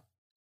 Yeah.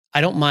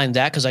 I don't mind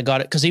that because I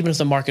got it. Because even if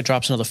the market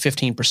drops another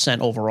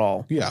 15%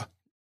 overall. Yeah.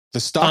 The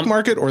stock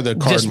market or the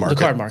card market?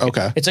 The card market.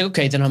 Okay. It's like,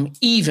 okay, then I'm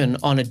even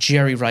on a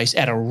Jerry Rice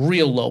at a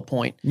real low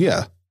point.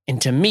 Yeah. And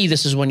to me,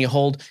 this is when you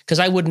hold, because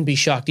I wouldn't be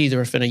shocked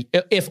either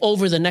if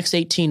over the next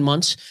 18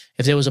 months,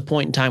 if there was a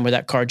point in time where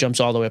that card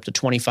jumps all the way up to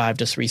 25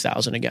 to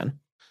 3,000 again.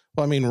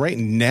 Well, I mean, right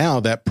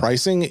now that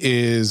pricing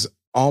is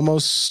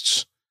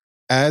almost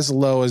as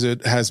low as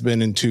it has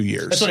been in 2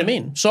 years. That's what I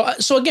mean.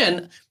 So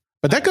again,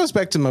 but that goes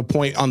back to my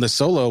point on the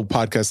solo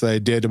podcast that I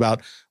did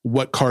about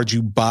what cards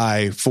you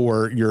buy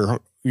for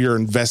your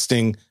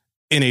investing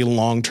in a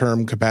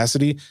long-term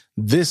capacity.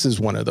 This is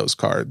one of those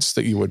cards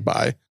that you would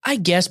buy. I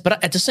guess,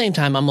 but at the same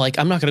time, I'm like,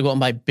 I'm not going to go out and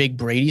buy big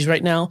Brady's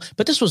right now,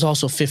 but this was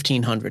also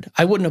 $1,500.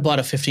 I wouldn't have bought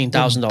a $15,000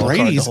 card to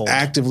Brady's hold.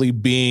 actively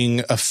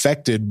being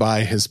affected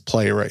by his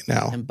play right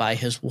now. And by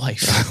his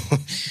wife.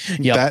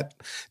 Yep.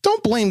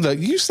 Don't blame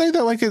you say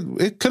that like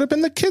it could have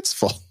been the kid's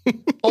fault.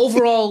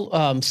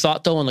 Overall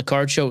thought, though, on the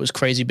card show, it was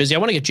crazy busy. I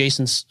want to get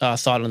Jason's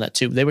thought on that,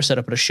 too. They were set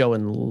up at a show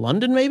in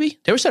London, maybe?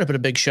 They were set up at a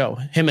big show.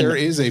 There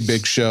is a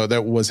big show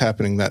that was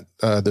happening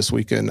this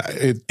weekend.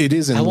 It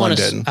is in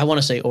London. I want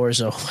to say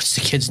Orzo. What's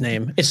the kid's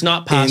name? It's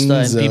not pasta,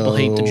 and people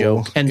hate the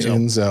joke.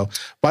 Enzo.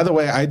 By the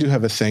way, I do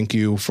have a thank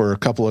you for a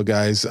couple of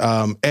guys.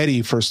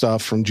 Eddie, first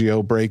off, from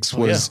Geo Breaks,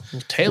 was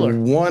Taylor,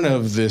 one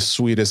of the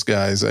sweetest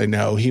guys I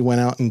know. He went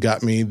out and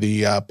got me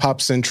the Leaf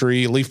Pop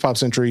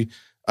Century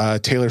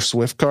Taylor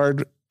Swift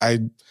card.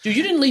 Dude,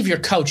 you didn't leave your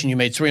couch and you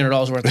made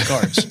 $300 worth of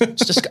cards.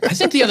 I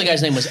think the other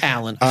guy's name was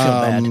Alan. I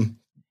feel bad.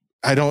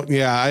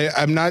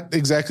 I'm not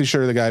exactly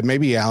sure of the guy.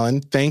 Maybe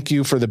Alan. Thank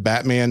you for the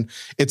Batman.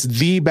 It's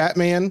the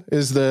Batman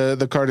is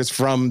the card. It's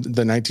from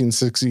the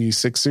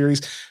 1966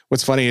 series.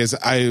 What's funny is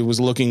I was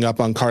looking up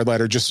on Card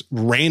Ladder just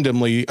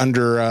randomly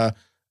under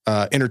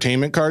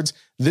entertainment cards.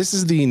 This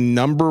is the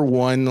number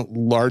one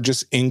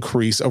largest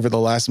increase over the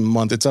last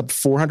month. It's up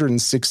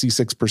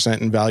 466%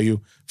 in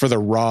value for the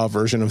raw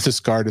version of this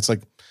card.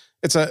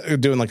 It's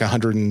doing like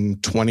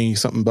 120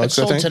 something bucks.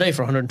 It sold today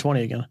for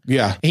 120 again.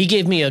 Yeah. He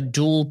gave me a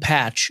dual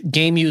patch,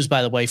 game used,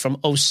 by the way, from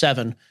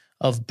 07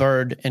 of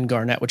Bird and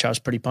Garnett, which I was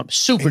pretty pumped.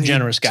 Super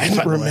generous guy. I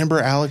didn't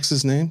remember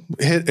Alex's name.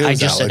 I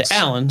just Alex. said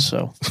Alan,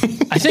 so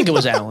I think it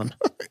was Alan.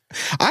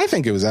 I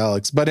think it was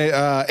Alex, but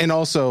and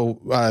also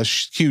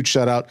huge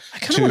shout out. I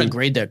kind of want to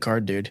grade that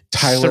card, dude.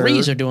 Tyler.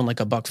 Threes are doing like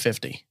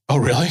 $150. Oh,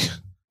 really?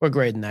 We're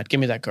grading that. Give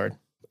me that card.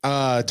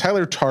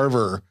 Tyler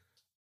Tarver.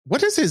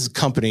 What is his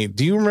company?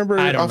 Do you remember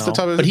I don't off know, the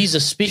top of it? But he's a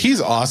speaker.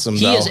 He's awesome,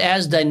 He though. is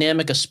as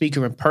dynamic a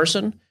speaker in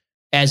person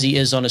as he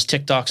is on his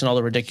TikToks and all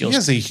the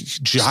ridiculous. He has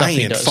a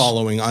giant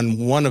following on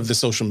one of the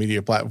social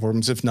media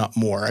platforms, if not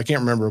more. I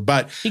can't remember,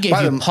 but he gave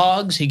you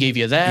Pogs. He gave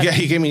you that. Yeah,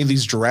 he gave me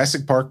these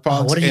Jurassic Park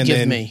Pogs. What did he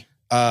give me?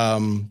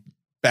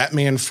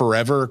 Batman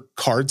Forever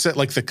card set,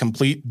 like the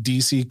complete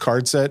DC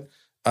card set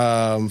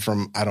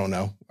from, I don't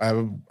know. I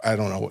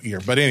don't know what year.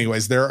 But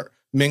anyways, they're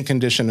mint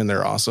condition and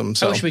they're awesome.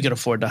 So I wish we could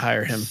afford to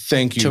hire him.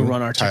 Thank you to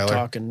run our Tyler.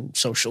 TikTok and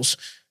socials.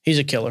 He's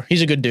a killer.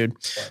 He's a good dude.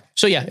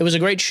 So yeah, it was a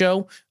great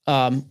show.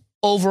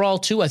 Overall,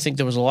 too, I think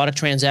there was a lot of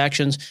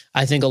transactions.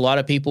 I think a lot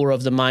of people were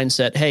of the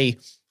mindset, hey,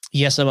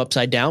 yes, I'm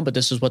upside down, but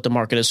this is what the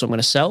market is, so I'm going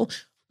to sell.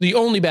 The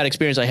only bad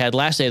experience I had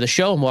last day of the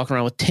show, I'm walking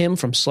around with Tim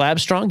from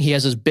Slabstrong. He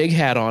has his big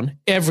hat on.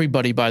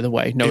 Everybody, by the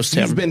way, knows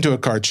Tim. If you've been to a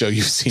card show,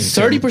 you've seen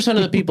 30%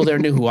 of the people there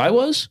knew who I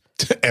was.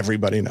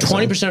 Everybody knows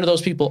 20% of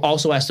those people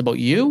also asked about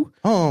you.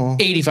 Oh.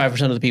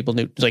 85% of the people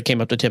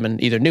came up to Tim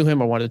and either knew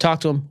him or wanted to talk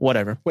to him,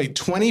 whatever. Wait,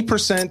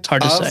 20%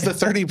 of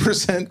the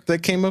 30%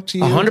 that came up to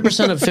you?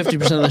 100% of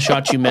 50% of the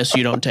shots you miss,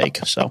 you don't take.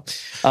 So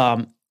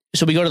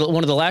we go to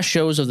one of the last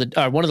shows of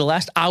one of the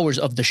last hours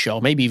of the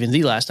show, maybe even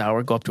the last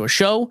hour, go up to a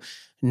show.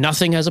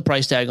 Nothing has a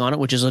price tag on it,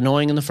 which is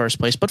annoying in the first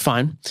place, but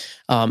fine.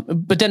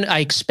 But then I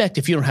expect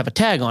if you don't have a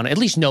tag on it, at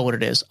least know what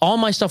it is. All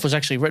my stuff was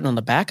actually written on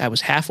the back. I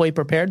was halfway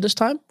prepared this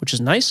time, which is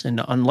nice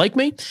and unlike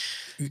me.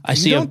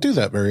 You don't do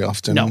that very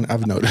often, no.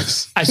 I've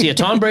noticed. I see a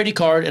Tom Brady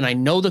card, and I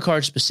know the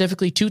card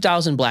specifically,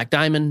 2000 Black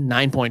Diamond,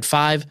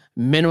 9.5,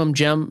 minimum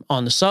gem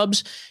on the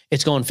subs.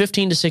 It's going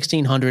 $1,500 to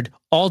 $1,600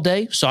 all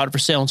day. Saw it for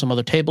sale on some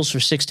other tables for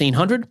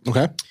 $1,600.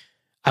 Okay.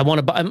 I want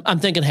to buy. I'm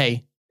thinking,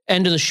 hey,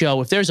 end of the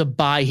show, if there's a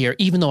buy here,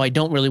 even though I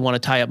don't really want to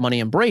tie up money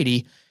in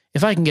Brady,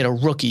 if I can get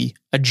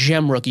a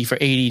gem rookie for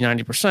 80,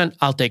 90%,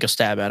 I'll take a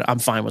stab at it. I'm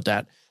fine with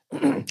that.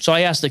 So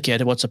I asked the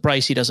kid, what's the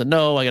price? He doesn't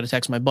know. I got to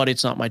text my buddy.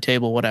 It's not my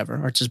table,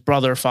 whatever. Or it's his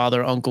brother,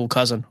 father, uncle,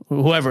 cousin,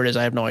 whoever it is.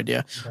 I have no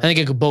idea. I think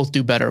I could both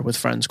do better with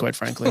friends, quite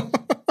frankly.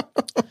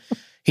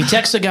 He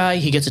texts the guy.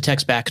 He gets a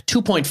text back,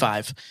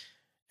 2.5.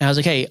 And I was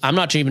like, hey, I'm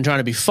not even trying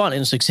to be funny.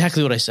 And it's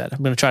exactly what I said.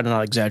 I'm going to try to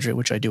not exaggerate,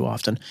 which I do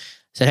often. I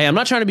said, hey, I'm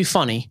not trying to be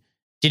funny.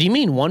 Did he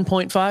mean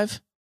 1.5?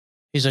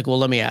 He's like, well,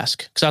 let me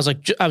ask. Because I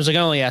was like, I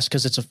only ask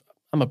because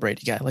I'm a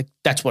Brady guy. Like,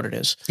 that's what it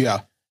is. Yeah.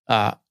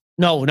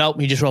 No,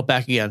 he just wrote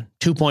back again.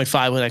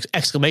 2.5 with an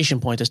exclamation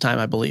point this time,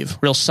 I believe.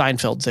 Real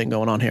Seinfeld thing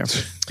going on here.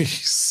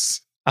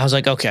 Jeez. I was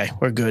like, okay,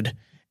 we're good.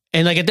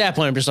 And like at that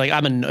point, I'm just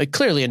like,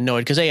 clearly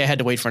annoyed because A, I had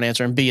to wait for an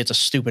answer, and B, it's a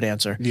stupid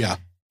answer. Yeah.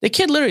 The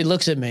kid literally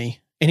looks at me,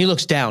 and he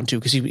looks down too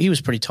because he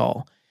was pretty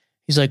tall.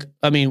 He's like,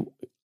 I mean,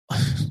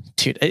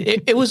 dude,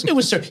 it was.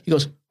 He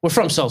goes, "We're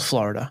from South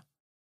Florida,"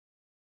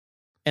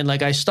 and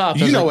like I stopped.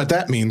 You know what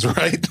that means,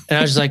 right? And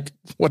I was like,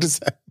 "What is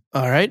that?"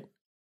 All right.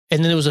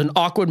 And then there was an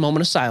awkward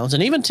moment of silence,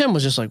 and even Tim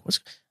was just like, "What's?"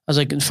 I was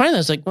like, and finally I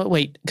was like, well,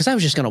 "Wait," because I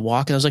was just gonna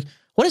walk, and I was like,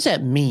 "What does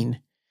that mean?"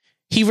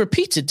 He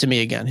repeats it to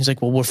me again. He's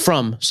like, "Well, we're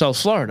from South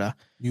Florida."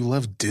 You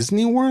love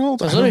Disney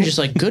World? I was literally just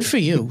like, "Good for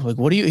you." Like,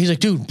 what do you? He's like,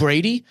 "Dude,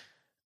 Brady."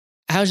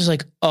 I was just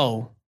like,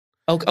 "Oh,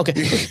 okay."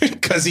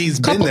 Because he's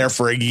been there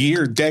for a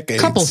year,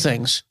 decades. Couple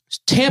things.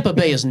 Tampa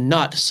Bay is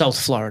not South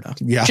Florida.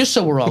 Yeah. Just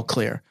so we're all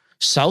clear.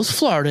 South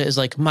Florida is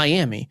like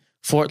Miami,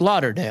 Fort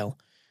Lauderdale.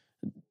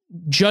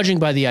 Judging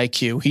by the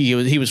IQ,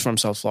 he was from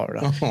South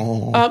Florida.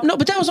 Oh. No,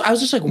 but I was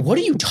just like, what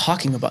are you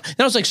talking about? And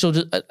I was like, so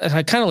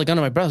I kind of like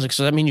under my breath, like,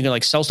 so that mean you can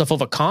like sell stuff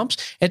over comps?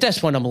 At this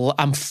point,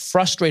 I'm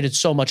frustrated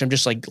so much. I'm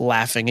just like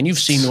laughing. And you've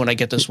seen me when I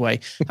get this way.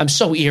 I'm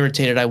so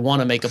irritated. I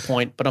want to make a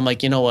point, but I'm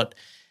like, you know what?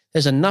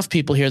 There's enough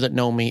people here that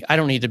know me. I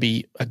don't need to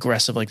be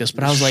aggressive like this.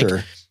 But I was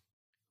like,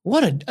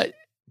 what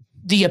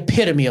the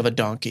epitome of a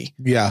donkey.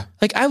 Yeah.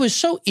 Like I was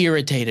so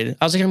irritated.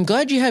 I was like, I'm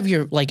glad you have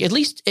your, like, at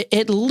least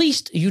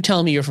you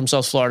telling me you're from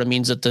South Florida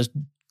means that the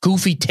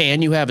goofy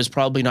tan you have is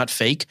probably not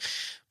fake.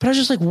 But I was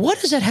just like,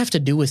 what does that have to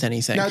do with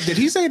anything? Now, did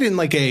he say it in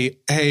like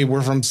hey,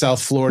 we're from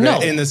South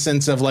Florida in the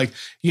sense of like,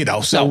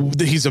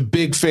 he's a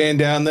big fan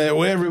down there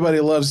where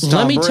everybody loves Tom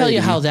Let me Brady. tell you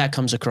how that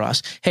comes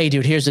across. Hey,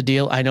 dude, here's the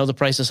deal. I know the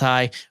price is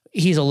high.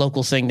 He's a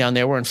local thing down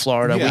there. We're in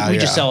Florida. We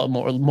just sell it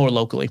more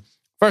locally.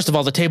 First of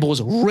all, the table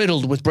was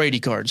riddled with Brady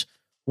cards.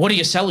 What are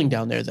you selling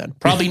down there then?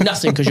 Probably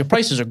nothing because your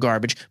prices are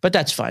garbage, but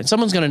that's fine.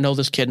 Someone's going to know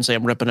this kid and say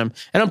I'm ripping him.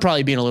 And I'm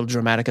probably being a little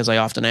dramatic as I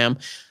often am.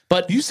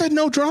 But you said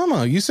no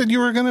drama. You said you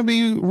were going to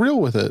be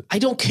real with it. I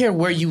don't care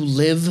where you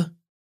live.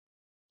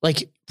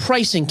 Like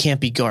pricing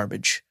can't be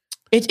garbage.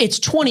 It's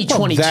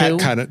 2022. Well, that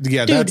kind of,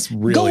 dude, that's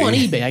really. Go on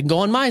eBay. I can go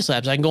on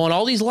MySlabs. I can go on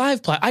all these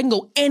live I can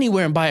go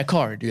anywhere and buy a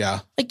card. Yeah.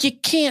 Like you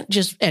can't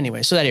just,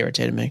 anyway, so that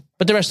irritated me.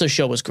 But the rest of the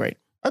show was great.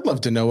 I'd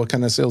love to know what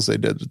kind of sales they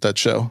did with that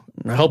show.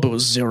 I hope it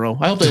was zero.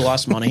 I hope they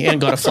lost money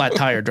and got a flat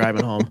tire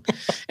driving home.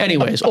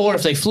 Anyways, or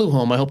if they flew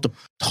home, I hope the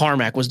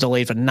tarmac was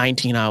delayed for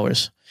 19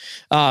 hours.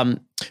 We're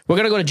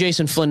going to go to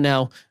Jason Flynn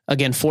now.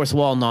 Again, fourth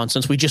wall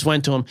nonsense. We just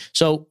went to him.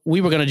 So we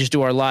were going to just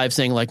do our live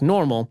thing like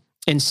normal.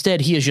 Instead,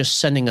 he is just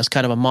sending us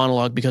kind of a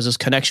monologue because his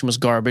connection was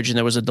garbage and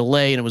there was a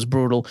delay and it was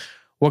brutal.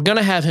 We're going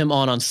to have him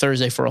on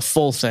Thursday for a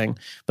full thing.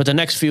 But the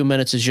next few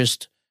minutes is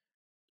just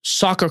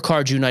Soccer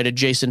Cards United,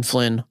 Jason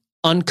Flynn,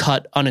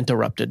 uncut,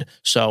 uninterrupted.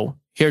 So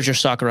here's your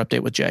soccer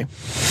update with Jay.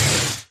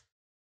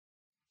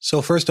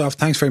 So first off,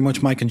 thanks very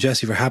much, Mike and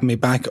Jesse, for having me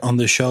back on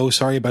the show.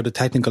 Sorry about the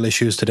technical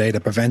issues today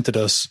that prevented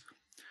us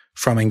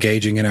from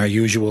engaging in our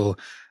usual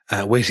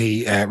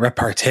witty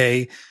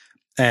repartee.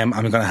 I'm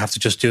going to have to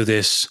just do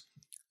this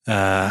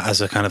as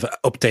a kind of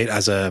update,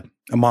 as a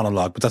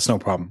monologue, but that's no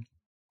problem.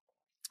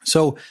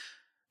 So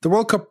the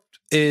World Cup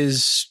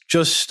is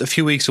just a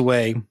few weeks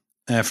away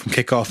from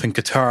kickoff in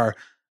Qatar.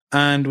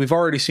 And we've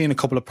already seen a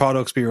couple of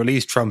products be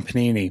released from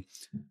Panini.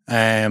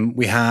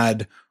 We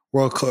had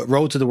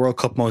Road to the World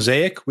Cup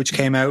Mosaic, which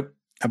came out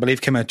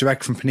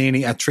direct from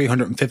Panini at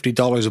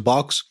 $350 a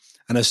box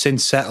and has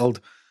since settled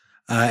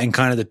in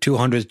kind of the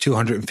 200 to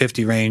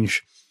 250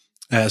 range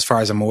as far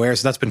as I'm aware.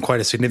 So that's been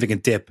quite a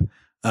significant dip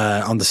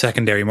on the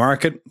secondary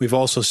market. We've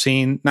also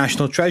seen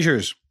National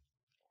Treasures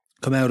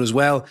come out as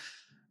well.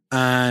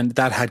 And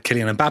that had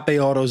Kylian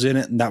Mbappe autos in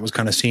it. And that was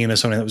kind of seen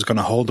as something that was going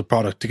to hold the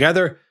product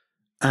together.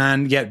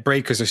 And yet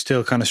breakers are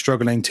still kind of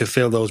struggling to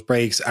fill those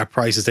breaks at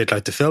prices they'd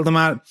like to fill them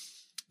at.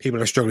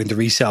 People are struggling to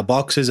resell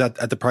boxes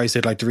at the price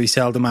they'd like to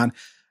resell them at.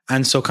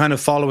 And so kind of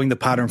following the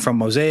pattern from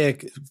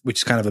Mosaic, which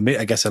is kind of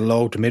a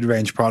low to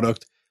mid-range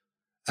product,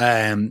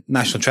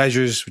 National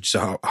Treasures, which is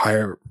a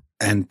higher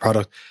end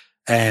product,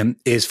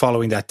 is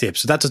following that dip.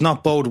 So that does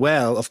not bode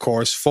well, of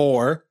course,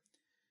 for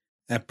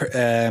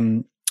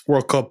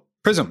World Cup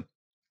Prism,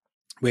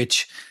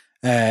 which...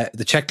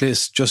 the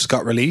checklist just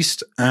got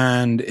released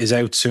and is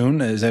out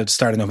soon. Is out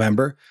start of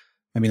November,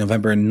 maybe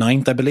November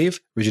 9th, I believe.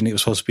 Originally, it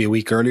was supposed to be a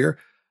week earlier.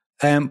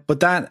 But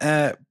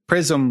that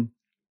Prism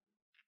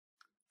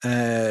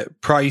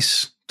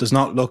price does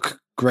not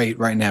look great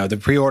right now. The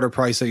pre-order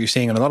price that you're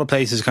seeing in a lot of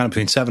places is kind of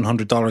between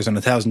 $700 and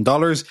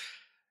 $1,000.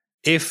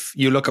 If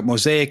you look at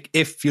Mosaic,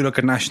 if you look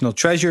at National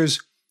Treasures,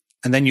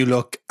 and then you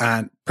look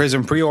at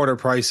Prism pre-order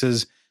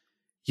prices,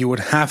 you would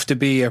have to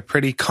be a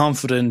pretty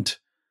confident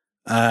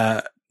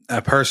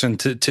a person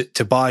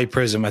to buy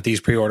Prism at these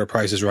pre-order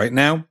prices right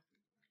now.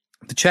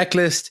 The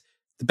checklist,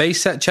 the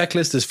base set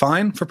checklist is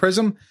fine for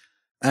Prism.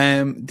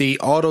 The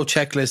auto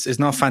checklist is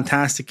not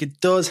fantastic. It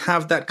does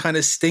have that kind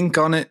of stink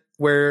on it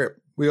where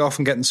we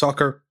often get in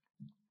soccer,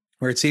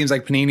 where it seems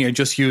like Panini are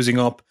just using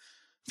up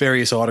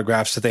various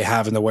autographs that they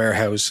have in the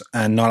warehouse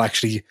and not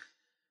actually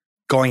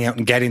going out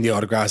and getting the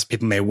autographs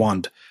people may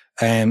want.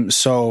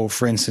 So,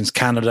 for instance,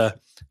 Canada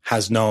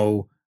has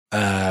no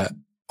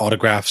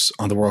autographs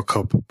on the World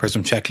Cup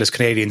Prism checklist.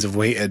 Canadians have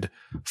waited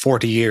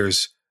 40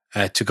 years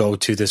to go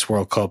to this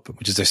World Cup,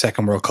 which is their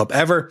second World Cup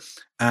ever.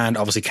 And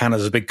obviously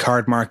Canada's a big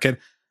card market.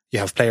 You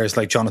have players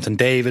like Jonathan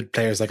David,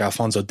 players like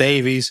Alphonso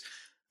Davies,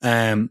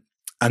 and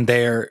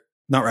they're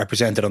not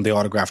represented on the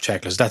autograph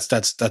checklist.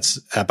 That's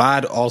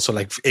bad. Also,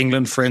 like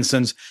England, for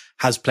instance,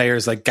 has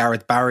players like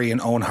Gareth Barry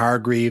and Owen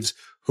Hargreaves,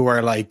 who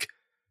are like,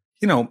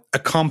 you know,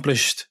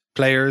 accomplished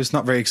players,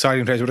 not very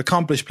exciting players, but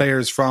accomplished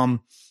players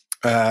from,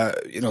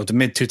 the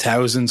mid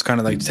 2000s, kind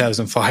of like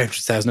 2005,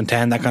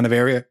 2010, that kind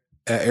of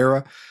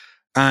era.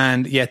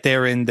 And yet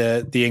they're in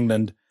the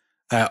England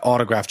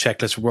autograph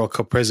checklist for World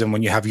Cup Prism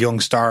when you have young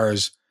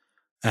stars,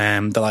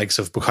 the likes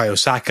of Bukayo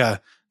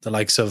Saka, the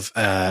likes of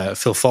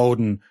Phil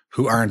Foden,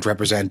 who aren't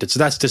represented. So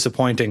that's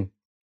disappointing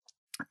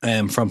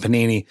from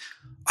Panini.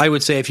 I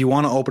would say if you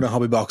want to open a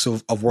hobby box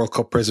of World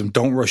Cup Prism,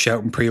 don't rush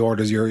out and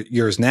pre-order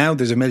yours now.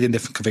 There's a million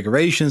different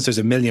configurations. There's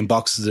a million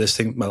boxes of this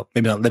thing. Well,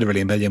 maybe not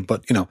literally a million,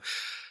 but, you know,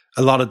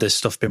 a lot of this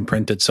stuff been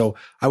printed. So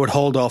I would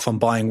hold off on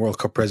buying World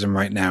Cup Prism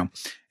right now.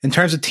 In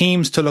terms of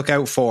teams to look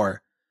out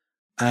for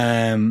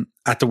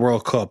at the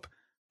World Cup,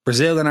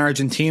 Brazil and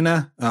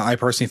Argentina. I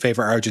personally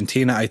favor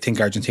Argentina. I think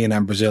Argentina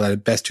and Brazil are the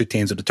best two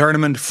teams of the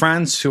tournament.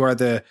 France, who are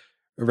the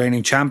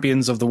reigning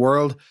champions of the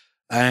world,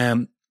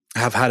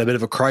 have had a bit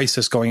of a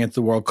crisis going into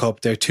the World Cup.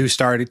 They're two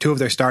of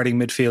their starting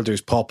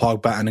midfielders, Paul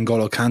Pogba and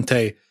N'Golo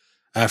Kante,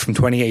 from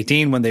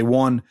 2018 when they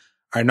won,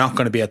 are not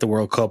going to be at the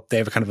World Cup. They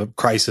have a kind of a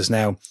crisis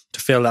now to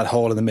fill that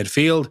hole in the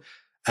midfield.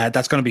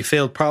 That's going to be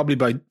filled probably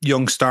by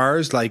young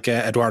stars like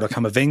Eduardo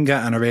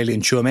Camavinga and Aurelien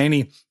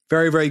Tchouameni.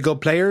 Very, very good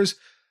players,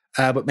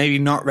 but maybe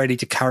not ready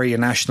to carry a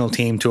national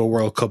team to a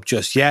World Cup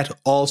just yet.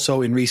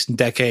 Also, in recent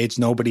decades,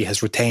 nobody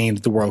has retained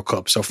the World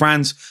Cup. So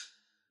France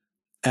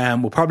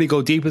will probably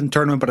go deep in the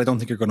tournament, but I don't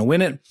think you're going to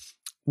win it.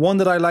 One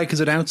that I like as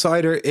an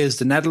outsider is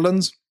the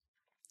Netherlands.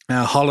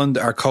 Holland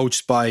are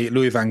coached by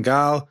Louis van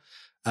Gaal,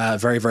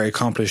 very, very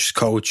accomplished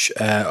coach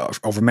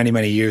over many,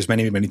 many years,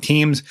 many, many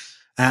teams,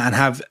 and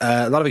have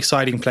a lot of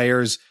exciting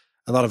players,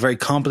 a lot of very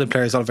competent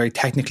players, a lot of very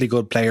technically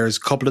good players. A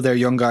couple of their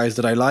young guys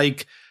that I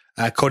like,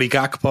 Cody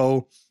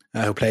Gakpo,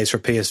 who plays for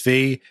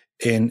PSV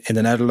in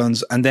the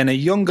Netherlands, and then a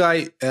young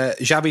guy,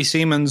 Xavi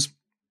Simons,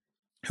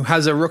 who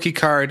has a rookie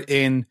card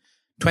in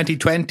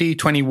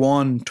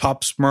 2020-21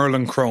 Topps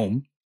Merlin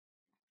Chrome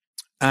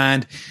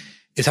and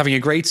is having a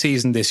great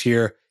season this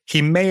year.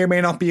 He may or may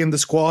not be in the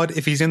squad.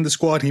 If he's in the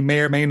squad, he may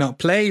or may not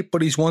play,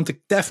 but he's one to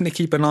definitely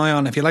keep an eye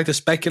on. If you like to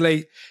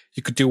speculate,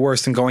 you could do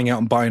worse than going out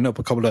and buying up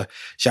a couple of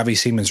Xavi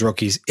Simons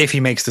rookies if he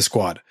makes the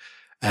squad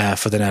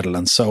for the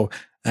Netherlands. So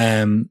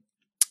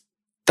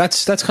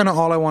that's kind of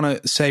all I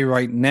want to say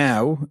right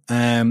now.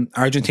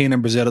 Argentina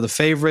and Brazil are the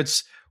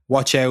favourites.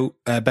 Watch out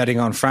betting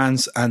on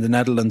France, and the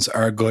Netherlands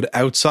are a good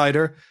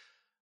outsider.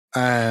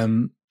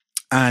 And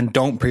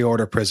don't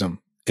pre-order Prism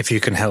if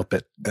you can help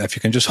it. If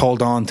you can just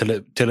hold on till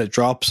it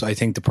drops, I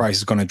think the price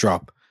is going to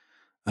drop.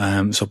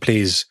 So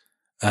please,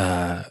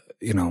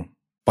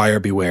 buyer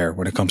beware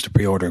when it comes to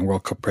pre-ordering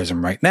World Cup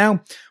Prism right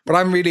now. But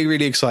I'm really,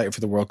 really excited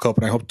for the World Cup,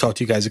 and I hope to talk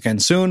to you guys again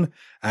soon,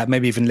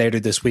 maybe even later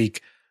this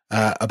week,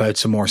 about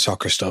some more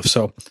soccer stuff.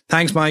 So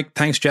thanks, Mike.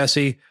 Thanks,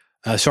 Jesse.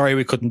 Sorry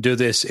we couldn't do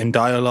this in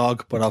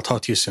dialogue, but I'll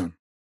talk to you soon.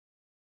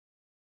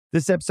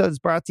 This episode is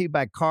brought to you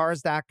by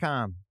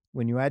Cars.com.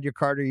 When you add your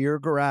car to your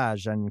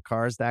garage on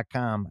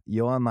Cars.com,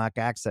 you'll unlock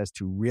access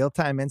to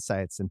real-time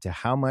insights into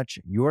how much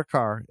your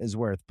car is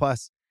worth.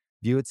 Plus,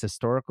 view its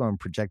historical and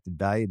projected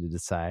value to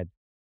decide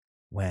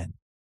when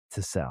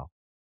to sell.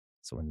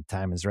 So when the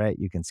time is right,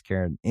 you can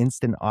secure an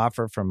instant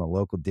offer from a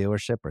local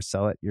dealership or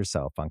sell it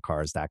yourself on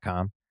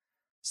Cars.com.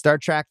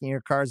 Start tracking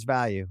your car's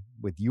value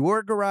with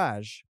your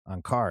garage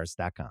on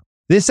Cars.com.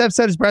 This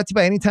episode is brought to you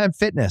by Anytime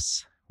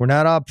Fitness. We're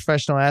not all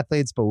professional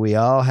athletes, but we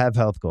all have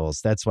health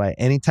goals. That's why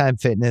Anytime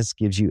Fitness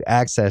gives you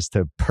access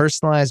to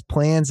personalized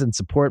plans and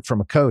support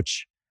from a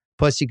coach.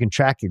 Plus, you can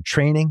track your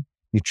training,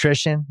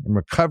 nutrition, and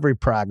recovery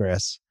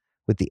progress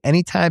with the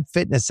Anytime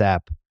Fitness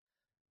app,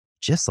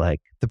 just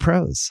like the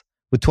pros.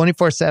 With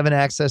 24/7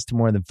 access to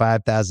more than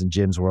 5,000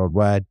 gyms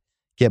worldwide,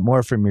 get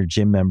more from your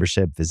gym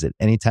membership. Visit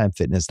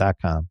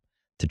anytimefitness.com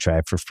to try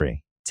it for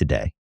free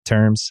today.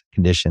 Terms,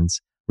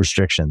 conditions,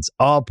 restrictions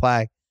all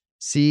apply.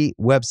 See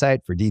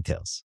website for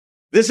details.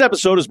 This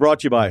episode is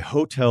brought to you by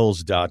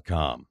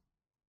Hotels.com.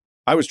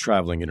 I was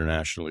traveling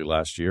internationally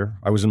last year.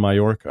 I was in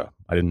Mallorca.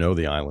 I didn't know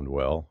the island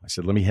well. I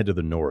said, let me head to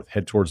the north,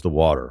 head towards the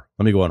water.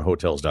 Let me go on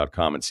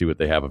Hotels.com and see what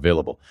they have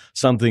available.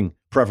 Something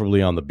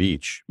preferably on the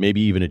beach, maybe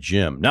even a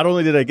gym. Not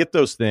only did I get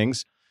those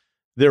things,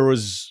 there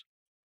was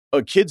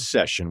a kids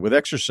session with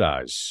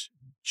exercise,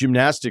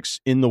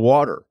 gymnastics in the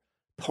water,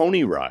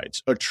 pony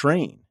rides, a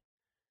train.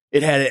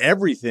 It had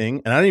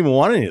everything, and I didn't even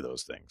want any of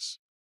those things.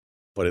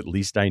 But at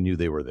least I knew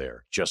they were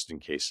there, just in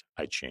case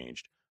I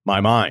changed my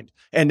mind.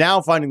 And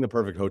now finding the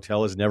perfect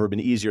hotel has never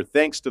been easier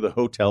thanks to the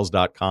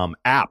Hotels.com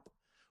app.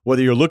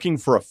 Whether you're looking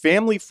for a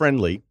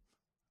family-friendly,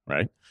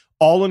 right,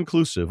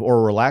 all-inclusive or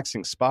a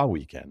relaxing spa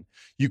weekend,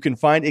 you can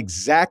find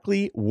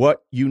exactly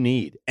what you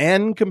need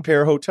and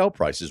compare hotel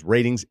prices,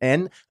 ratings,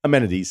 and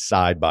amenities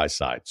side by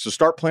side. So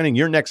start planning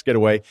your next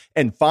getaway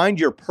and find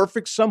your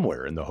perfect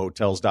somewhere in the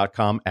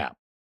Hotels.com app.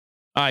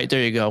 All right,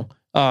 there you go.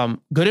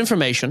 Good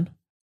information.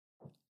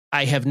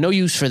 I have no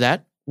use for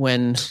that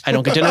when I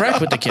don't get to interact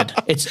with the kid.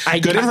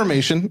 Good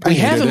information. We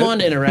have him on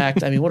to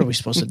interact. I mean, what are we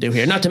supposed to do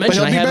here? Not to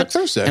mention, I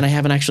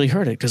haven't actually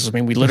heard it because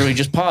we literally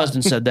just paused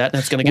and said that. And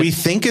that's going to get. We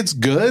think it's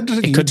good.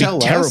 It could be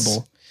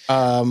terrible.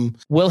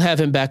 We'll have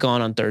him back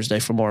on Thursday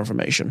for more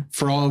information.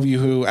 For all of you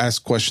who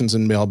ask questions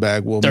in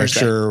mailbag, we'll make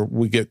sure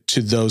we get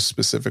to those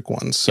specific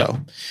ones. So, all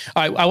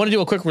right, I want to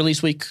do a quick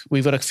release week.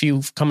 We've got a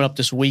few coming up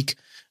this week.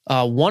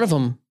 One of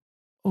them.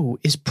 Oh,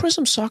 is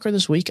Prism Soccer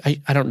this week?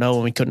 I don't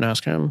know. We couldn't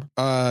ask him.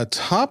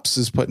 Tops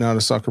is putting out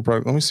a soccer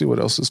product. Let me see what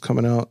else is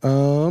coming out.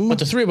 But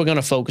the three we're going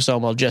to focus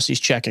on while Jesse's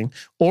checking.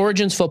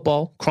 Origins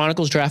Football,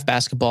 Chronicles Draft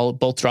Basketball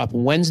both drop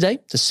Wednesday,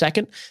 the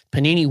 2nd.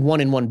 Panini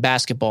 1-in-1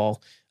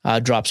 Basketball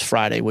drops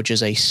Friday, which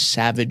is a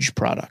savage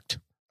product.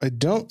 I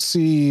don't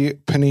see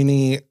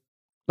Panini.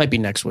 Might be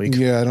next week.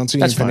 Yeah, I don't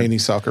see any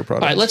Panini soccer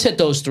product. All right, let's hit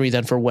those three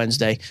then for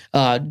Wednesday.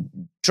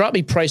 Drop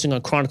me pricing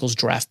on Chronicles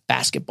Draft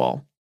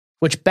Basketball,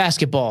 which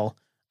basketball...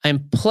 I'm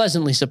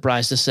pleasantly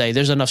surprised to say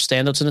there's enough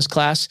standouts in this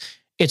class.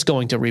 It's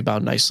going to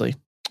rebound nicely.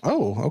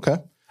 Oh, okay.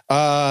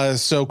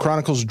 So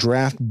Chronicles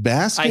Draft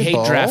Basketball. I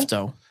hate draft,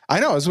 though. I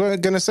know. I was going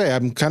to say,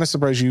 I'm kind of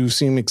surprised you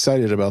seem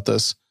excited about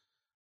this.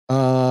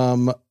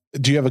 Do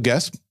you have a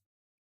guess?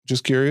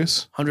 Just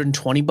curious.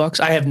 $120?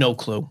 I have no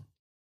clue.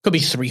 Could be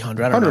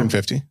 300. I don't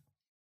 150. know.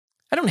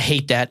 I don't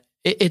hate that.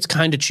 It's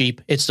kind of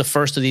cheap. It's the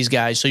first of these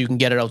guys, so you can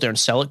get it out there and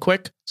sell it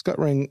quick. It's got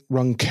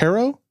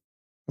Runcaro.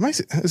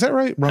 Is that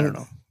right? I don't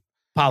know.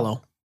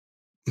 Paolo,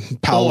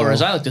 or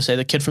as I like to say,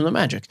 the kid from the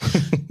Magic.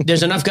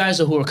 There's enough guys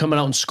who are coming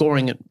out and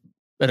scoring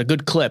at a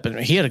good clip. And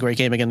he had a great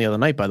game again the other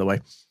night, by the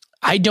way.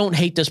 I don't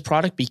hate this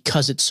product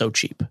because it's so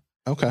cheap.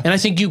 Okay. And I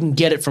think you can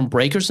get it from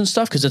breakers and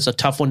stuff because it's a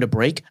tough one to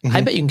break. Mm-hmm.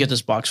 I bet you can get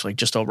this box for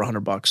just over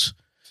 $100.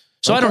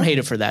 So I don't hate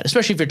it for that,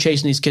 especially if you're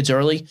chasing these kids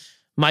early.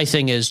 My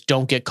thing is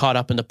don't get caught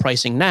up in the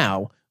pricing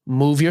now.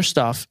 Move your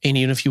stuff. And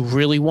even if you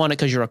really want it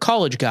because you're a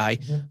college guy,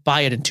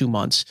 buy it in 2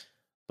 months.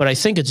 But I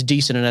think it's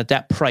decent, and at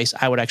that price,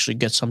 I would actually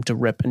get some to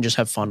rip and just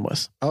have fun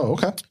with. Oh,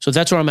 okay. So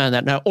that's where I'm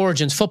at. Now,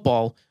 Origins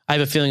Football, I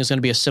have a feeling is going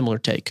to be a similar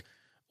take.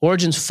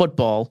 Origins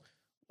Football,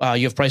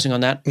 you have pricing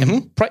on that?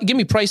 Mm-hmm. Give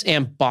me price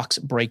and box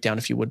breakdown,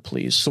 if you would,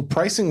 please. So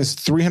pricing is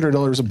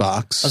 $300 a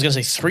box. I was going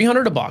to say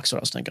 $300 a box, what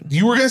I was thinking.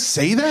 You were going to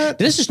say that?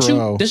 This is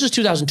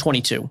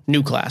 2022,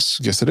 new class.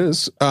 Yes, it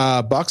is.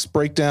 Box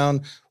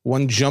breakdown,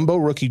 1 jumbo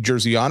rookie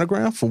jersey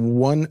autograph,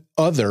 1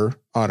 other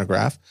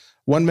autograph,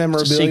 1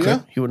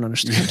 memorabilia. You wouldn't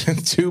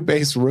understand. 2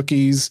 base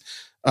rookies,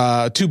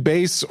 2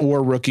 base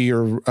or rookie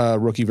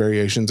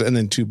variations, and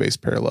then 2 base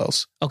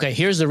parallels. Okay,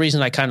 here's the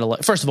reason I kind of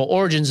like. First of all,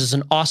 Origins is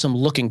an awesome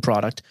looking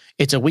product.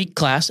 It's a weak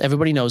class.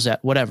 Everybody knows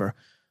that. Whatever.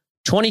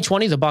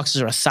 2020, the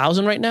boxes are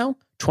 $1,000 right now.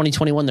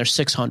 2021, they're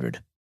 $600.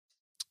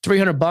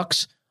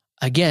 $300.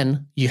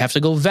 Again, you have to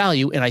go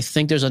value, and I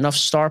think there's enough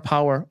star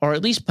power, or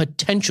at least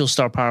potential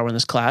star power in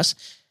this class.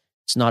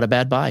 It's not a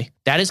bad buy.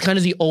 That is kind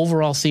of the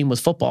overall theme with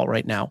football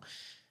right now.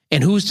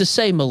 And who's to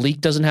say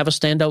Malik doesn't have a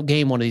standout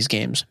game one of these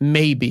games?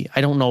 Maybe.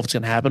 I don't know if it's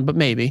going to happen, but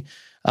maybe.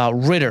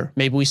 Ritter,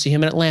 maybe we see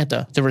him in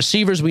Atlanta. The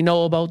receivers we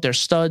know about, they're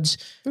studs.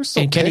 There's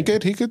still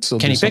Pickett. He could still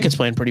Kenny Pickett's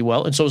playing pretty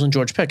well, and so is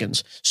George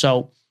Pickens.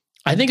 So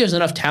I think there's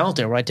enough talent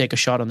there where I'd take a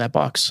shot on that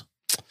box.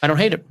 I don't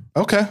hate it.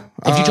 Okay.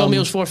 If you told me it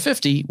was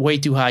 $450, way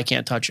too high, I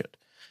can't touch it.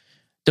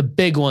 The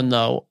big one,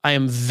 though, I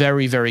am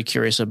very, very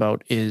curious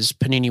about is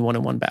Panini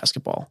 1-in-1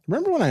 Basketball.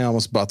 Remember when I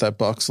almost bought that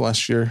box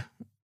last year?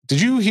 Did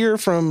you hear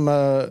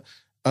from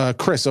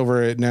Chris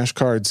over at Nash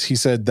Cards? He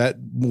said that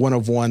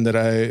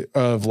 1-of-1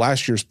 of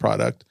last year's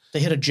product. They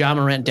hit a Ja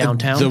Morant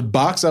downtown. The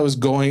box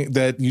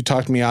that you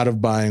talked me out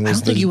of buying was I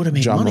don't think you would have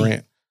made money.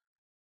 Morant.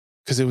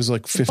 Because it was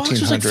like $1,500. The box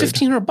was like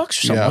 $1,500 or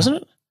something, wasn't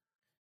it?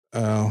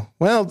 Oh,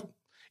 well,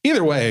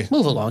 either way.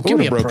 Move along. Give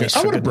me a price.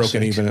 I would have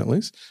broken even at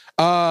least.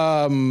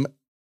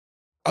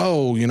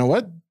 Oh, you know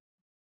what?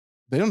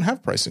 They don't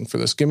have pricing for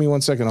this. Give me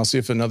 1 second. I'll see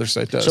if another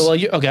site does. So,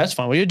 okay, that's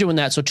fine. Well, you're doing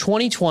that. So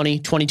 2020,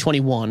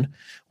 2021,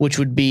 which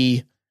would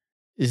be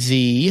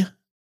the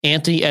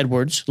Anthony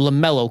Edwards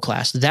LaMelo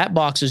class. That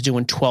box is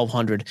doing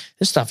 $1,200.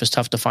 This stuff is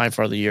tough to find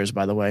for other years,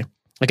 by the way.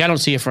 Like, I don't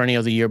see it for any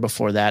other year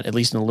before that, at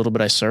least in a little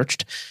bit I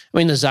searched. I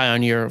mean, the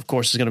Zion year, of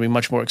course, is going to be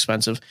much more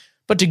expensive.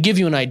 But to give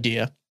you an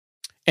idea,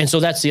 and so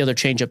that's the other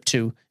change up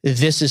too,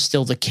 this is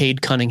still the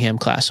Cade Cunningham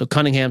class. So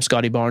Cunningham,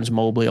 Scotty Barnes,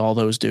 Mobley, all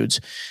those dudes.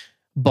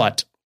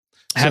 But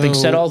having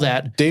said all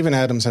that, David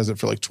Adams has it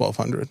for like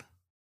 $1,200.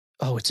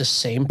 Oh, it's the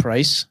same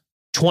price?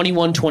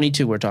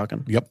 21-22 we're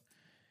talking. Yep.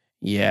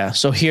 Yeah,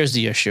 so here's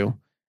the issue.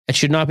 It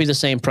should not be the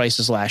same price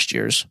as last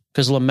year's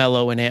because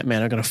LaMelo and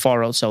Ant-Man are going to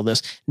far outsell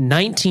this.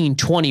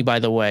 19-20, by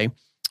the way,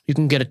 you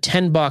can get a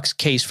 $10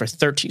 case for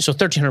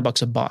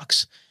 $1,300 a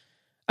box.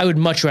 I would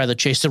much rather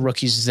chase the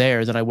rookies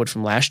there than I would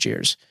from last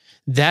year's.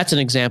 That's an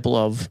example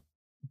of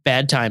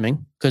bad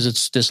timing because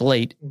it's this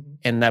late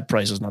and that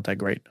price is not that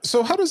great.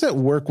 So how does that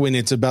work when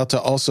it's about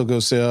to also go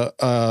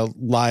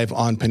live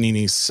on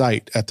Panini's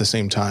site at the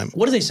same time?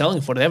 What are they selling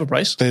it for? Do they have a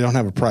price? They don't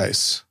have a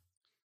price.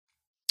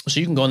 So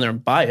you can go in there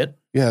and buy it.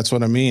 Yeah, that's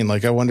what I mean.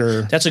 Like, I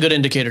wonder. That's a good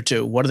indicator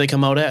too. What do they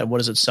come out at? What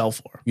does it sell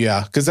for?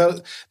 Yeah, because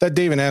that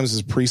David Adams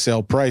is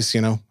pre-sale price.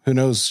 You know, who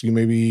knows? You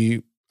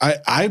maybe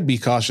I'd be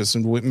cautious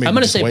and maybe I'm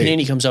going to say wait.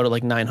 Panini comes out at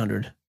like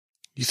 900.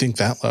 You think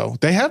that low?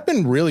 They have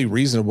been really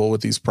reasonable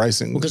with these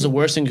pricing. Because the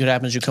worst thing that could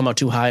happen is you come out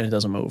too high and it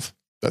doesn't move.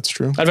 That's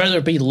true. I'd rather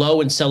it be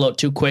low and sell out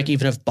too quick,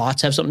 even if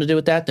bots have something to do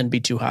with that, than be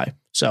too high.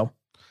 So,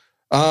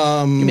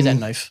 give me that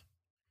knife.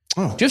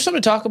 Oh. Do you have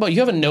something to talk about?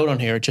 You have a note on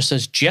here. It just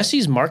says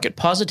Jesse's market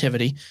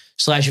positivity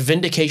 /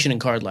 vindication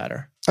and card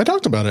ladder. I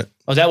talked about it.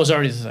 Oh, that was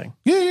already the thing.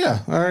 Yeah.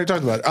 I already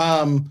talked about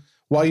it.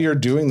 While you're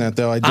doing that,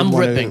 though, I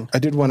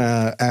did want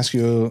to ask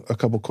you a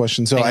couple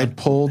questions. So I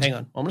pulled. Hang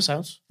on. Moment of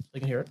silence. So you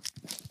can hear it.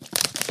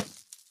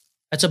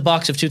 That's a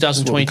box of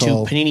 2022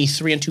 Panini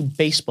 3-2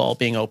 baseball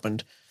being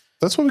opened.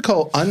 That's what we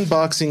call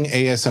unboxing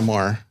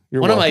ASMR.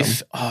 You're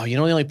welcome. You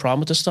know the only problem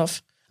with this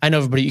stuff? I know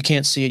everybody, you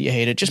can't see it, you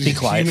hate it. Just be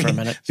quiet for a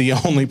minute. The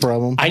only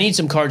problem? I need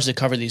some cards to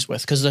cover these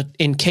with because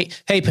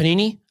hey,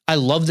 Panini, I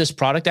love this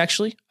product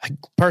actually.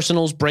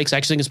 Personals, breaks, I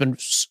actually think it's been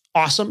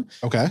awesome.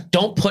 Okay.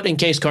 Don't put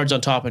encase cards on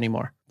top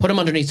anymore. Put them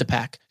underneath the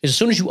pack. As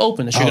soon as you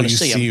open this, you're going to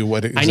see them.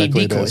 What exactly I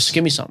need decoys.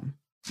 Give me something.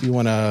 You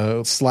want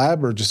a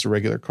slab or just a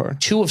regular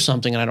card? 2 of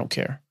something and I don't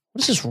care.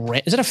 What is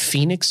this? Is that a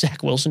Phoenix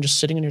Zach Wilson just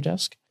sitting on your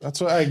desk?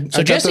 That's what I.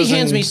 So Jesse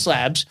hands me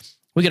slabs.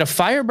 We get a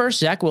Fireburst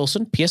Zach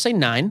Wilson PSA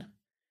 9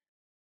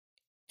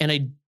 and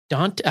a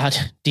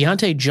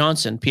Deontay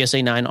Johnson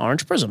PSA 9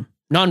 Orange Prism,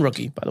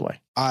 non-rookie by the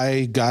way.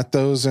 I got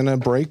those in a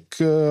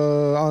break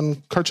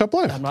on Card Shop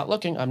Live. I'm not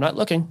looking.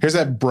 Here's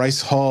that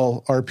Bryce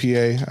Hall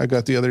RPA I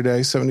got the other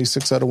day,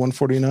 76 out of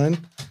 149.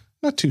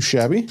 Not too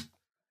shabby.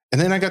 And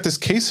then I got this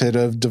case hit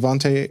of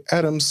Devontae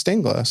Adams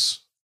stained glass.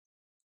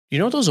 You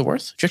know what those are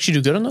worth? Did you actually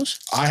do good on those?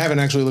 I haven't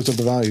actually looked up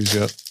the values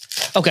yet.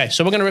 Okay,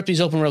 so we're going to rip these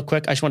open real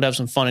quick. I just wanted to have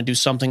some fun and do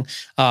something.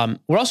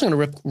 We're also going to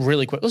rip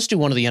really quick. Let's do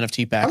one of the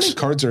NFT packs. How many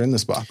cards are in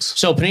this box?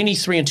 So Panini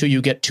 3-2,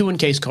 you get 2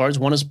 encase cards.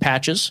 One is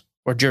patches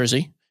or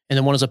jersey, and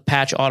then one is a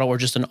patch auto or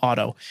just an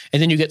auto.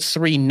 And then you get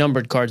 3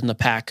 numbered cards in the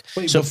pack.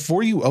 Wait, so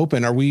before you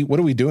open, what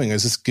are we doing?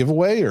 Is this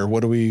giveaway or what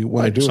do we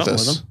want to do with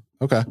this? With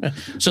okay. Yeah.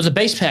 So the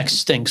base pack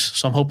stinks,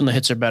 so I'm hoping the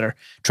hits are better.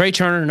 Trey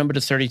Turner, number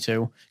to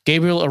 32.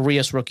 Gabriel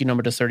Arias, rookie,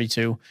 number to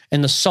 32.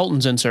 And the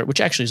Sultans insert,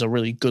 which actually is a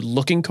really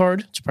good-looking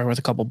card. It's probably worth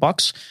a couple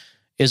bucks.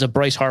 Is a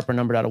Bryce Harper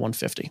numbered out of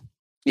 150.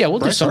 Yeah, we'll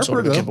do some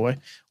sort of giveaway.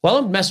 While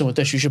I'm messing with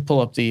this, you should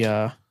pull up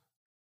the...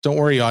 Don't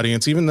worry,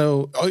 audience. Even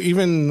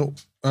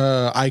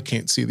I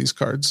can't see these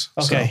cards.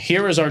 Okay,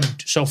 here is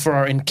so for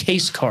our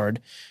encase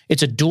card,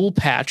 it's a dual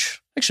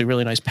patch. Actually,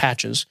 really nice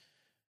patches.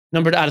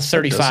 Numbered out of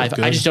 35.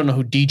 I just don't know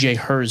who DJ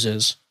Hers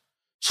is.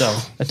 So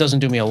that doesn't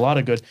do me a lot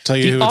of good. Tell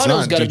you the who it's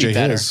auto's not, got to be DJ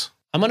better. His.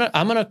 I'm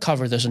gonna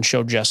cover this and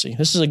show Jesse.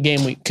 This is a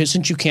game because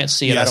since you can't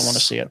see it, I don't want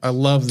to see it. I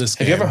love this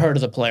game. Have you ever heard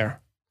of the player?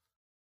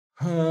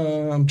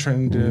 I'm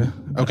trying to.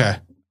 Okay.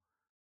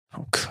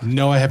 Oh, God.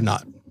 No, I have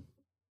not.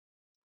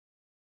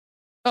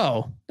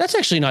 Oh, that's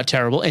actually not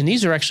terrible. And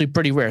these are actually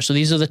pretty rare. So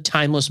these are the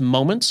timeless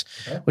moments,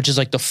 which is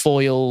like the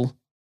foil.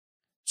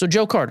 So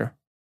Joe Carter.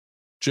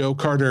 Joe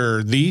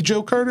Carter, the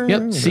Joe Carter?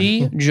 Yep,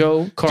 the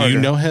Joe Carter. Do you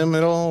know him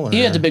at all?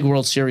 He had the big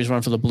World Series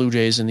run for the Blue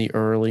Jays in the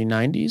early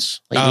 90s.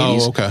 Late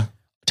 80s. Okay.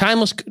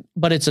 Timeless,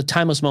 but it's a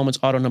timeless moments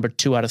auto number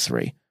 2 out of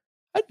 3.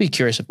 I'd be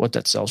curious what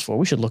that sells for.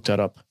 We should look that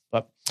up.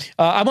 But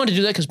I wanted to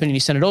do that because Panini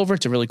sent it over.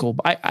 It's a really cool.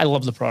 I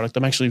love the product.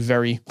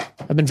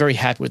 I've been very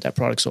happy with that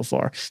product so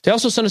far. They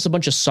also sent us a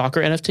bunch of soccer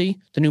NFT,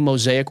 the new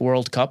Mosaic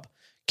World Cup.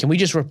 Can we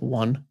just rip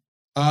one?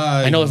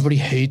 I know everybody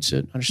hates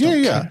it. I just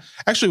don't care.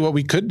 Actually, what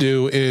we could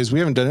do is we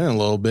haven't done it in a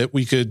little bit.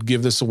 We could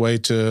give this away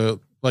to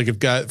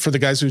for the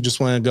guys who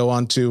just want to go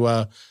on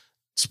to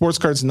Sports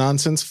Cards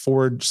Nonsense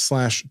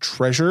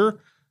 /treasure.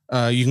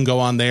 You can go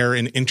on there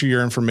and enter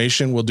your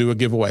information. We'll do a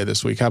giveaway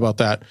this week. How about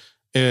that?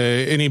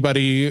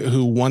 Anybody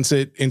who wants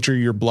it, enter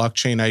your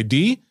blockchain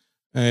ID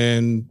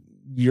and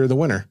you're the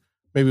winner.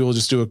 Maybe we'll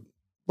just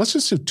let's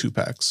just do 2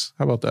 packs.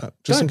 How about that?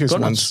 Just in case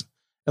unless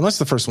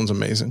the first one's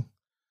amazing.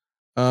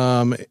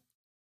 You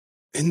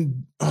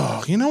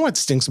know what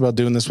stinks about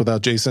doing this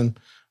without Jason?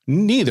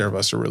 Neither of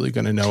us are really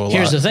going to know a lot.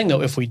 Here's the thing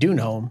though. If we do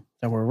know him,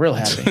 then we're real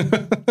happy.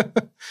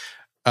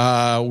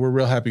 We're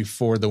real happy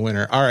for the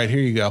winner. All right, here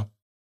you go.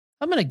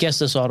 I'm going to guess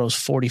this auto is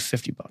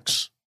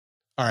 $40-$50.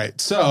 All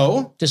right.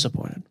 So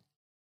disappointed.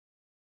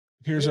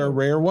 Here's our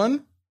rare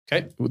one.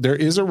 Okay. There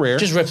is a rare.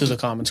 Just rip through the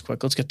comments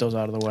quick. Let's get those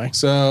out of the way.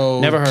 So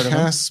never heard of him.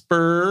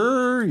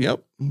 Casper.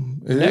 Yep.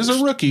 It is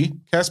a rookie.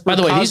 Casper. By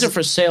the way, these are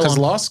for sale.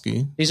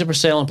 Kozlowski. These are for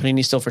sale on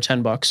Panini still for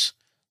 $10.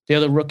 The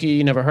other rookie,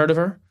 you never heard of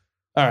her?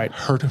 All right.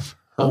 Heard of her?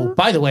 Oh,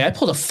 by the way, I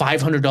pulled a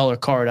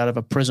 $500 card out of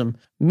a Prism.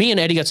 Me and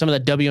Eddie got some of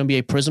that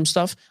WNBA Prism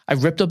stuff. I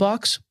ripped a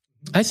box.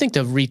 I think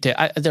the retail,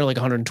 they're like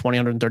 $120,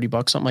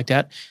 $130, something like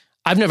that.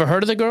 I've never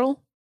heard of the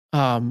girl.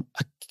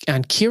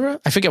 and Kira,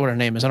 I forget what her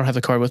name is. I don't have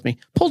the card with me.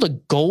 Pulled a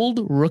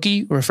gold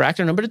rookie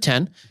refractor number to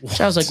 10.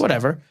 So I was like,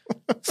 whatever.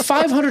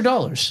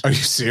 $500. Are you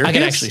serious? I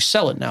can actually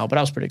sell it now, but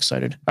I was pretty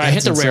excited. All right,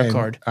 hit the rare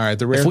card. All right,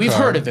 the rare If we've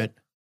card. heard of it,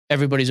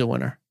 everybody's a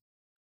winner.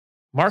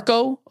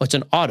 Marco, it's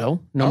an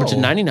auto, number to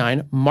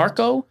 99.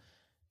 Marco.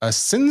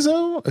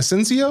 Asensio?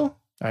 All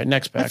right,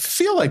 next I pack.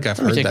 feel like I've Let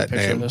me heard take a that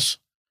picture name. of this.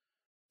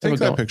 Take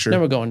that picture.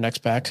 Then we're going next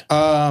pack.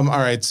 All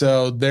right,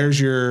 so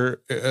there's your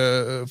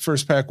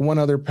first pack. One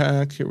other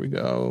pack. Here we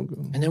go.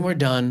 And then we're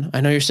done. I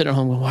know you're sitting at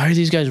home going, why are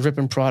these guys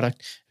ripping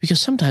product? Because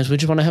sometimes we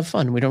just want to have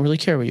fun. We don't really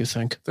care what you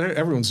think.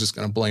 Everyone's just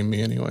going to blame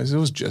me anyways. It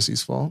was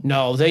Jesse's fault.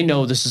 No, they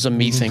know this is a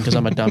me thing because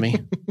I'm a dummy.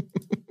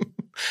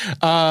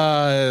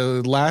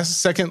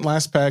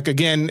 Last pack.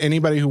 Again,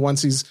 anybody who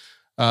wants these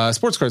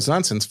sports cards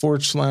nonsense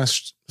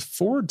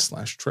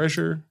 //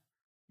 treasure,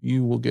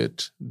 you will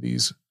get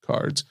these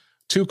cards.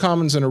 2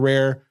 commons and a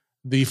rare.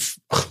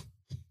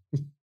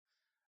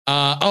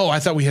 I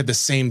thought we had the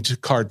same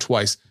card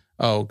twice.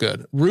 Oh,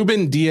 good.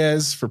 Ruben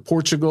Diaz for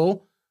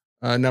Portugal,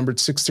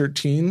 numbered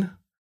 613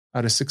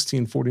 out of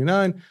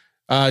 1649.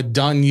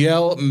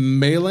 Danielle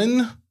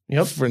Malin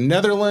for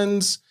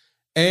Netherlands,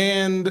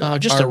 and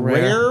just a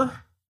rare.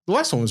 The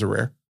last one was a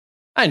rare.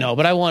 I know,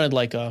 but I wanted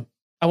like an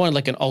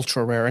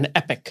ultra rare, an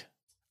epic.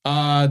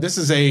 This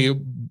is a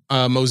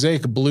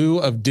mosaic blue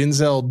of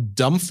Denzel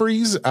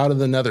Dumfries out of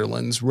the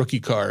Netherlands, rookie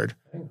card.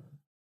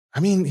 I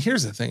mean,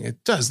 here's the thing.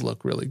 It does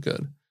look really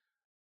good.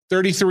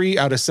 33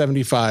 out of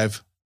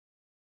 75.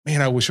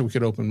 Man, I wish we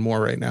could open more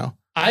right now.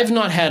 I've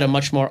not had a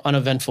much more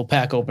uneventful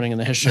pack opening in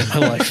the history of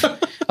my life.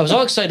 I was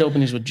all excited to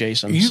open these with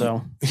Jason.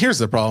 Here's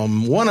the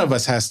problem. One of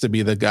us has to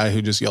be the guy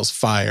who just yells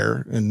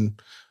fire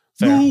and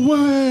no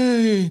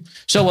way.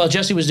 So while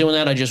Jesse was doing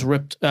that, I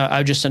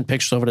just sent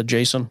pictures over to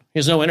Jason. He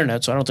has no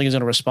internet, so I don't think he's going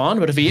to respond.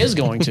 But if he is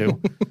going to,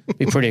 it'd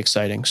be pretty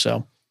exciting.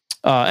 So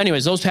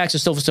anyways, those packs are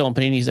still for sale on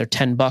Panini. They're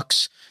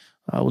 $10.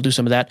 We'll do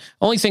some of that.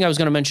 Only thing I was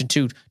going to mention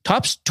too,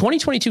 Topps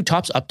 2022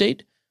 Topps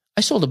update.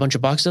 I sold a bunch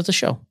of boxes at the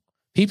show.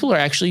 People are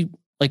actually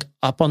like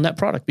up on that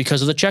product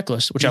because of the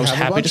checklist, which I was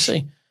happy to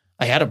see.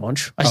 I had a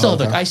bunch. I still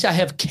have. I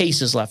have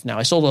cases left now.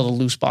 I sold all the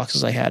loose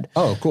boxes I had.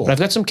 Oh, cool. But I've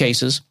got some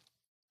cases.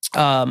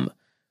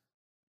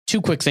 2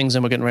 quick things,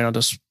 and we're getting right on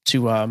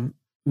to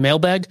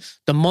mailbag.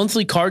 The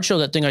monthly card show,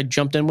 that thing I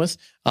jumped in with.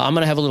 I'm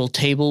going to have a little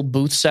table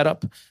booth set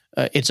up.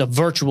 It's a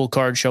virtual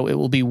card show. It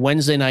will be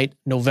Wednesday night,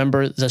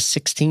 November the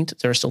 16th.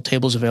 There are still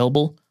tables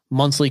available.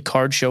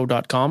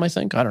 Monthlycardshow.com, I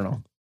think. I don't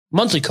know.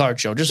 Monthly card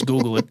show. Just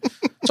Google it.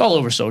 It's all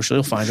over social.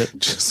 You'll find it.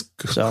 Just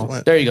Google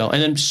it. There you go. And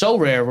then So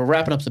Rare, we're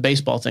wrapping up the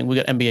baseball thing. We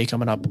got NBA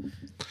coming up.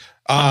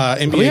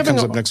 NBA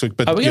comes up next week.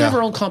 But are we going to have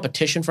our own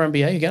competition for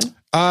NBA again?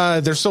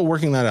 They're still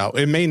working that out.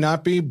 It may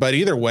not be, but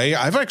either way,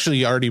 I've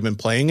actually already been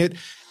playing it.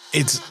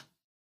 It's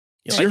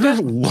dear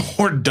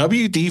Lord,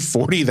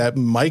 WD-40, that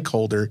mic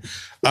holder.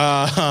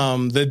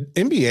 The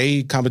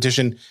NBA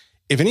competition,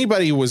 if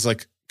anybody was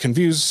like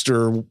confused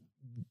or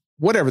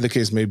whatever the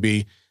case may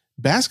be,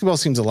 basketball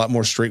seems a lot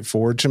more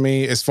straightforward to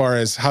me as far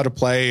as how to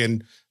play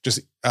and just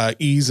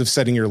ease of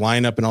setting your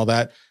lineup and all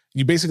that.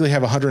 You basically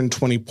have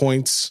 120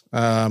 points.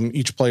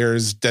 Each player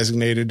is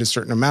designated a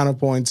certain amount of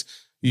points.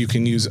 You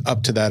can use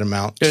up to that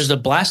amount. There's the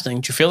blasting.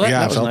 Did you feel that?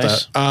 Yeah, that I felt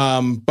nice.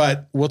 that.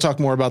 But we'll talk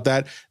more about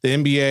that. The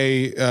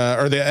NBA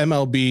or the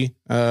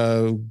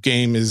MLB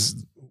game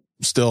is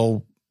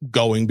still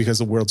going because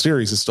the World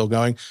Series is still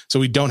going. So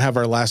we don't have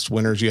our last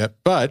winners yet,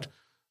 but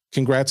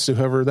congrats to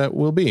whoever that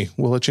will be.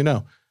 We'll let you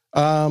know.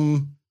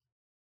 All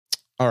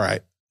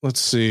right. Let's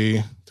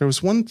see. There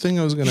was one thing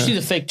I was going to... Did you see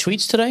the fake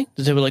tweets today?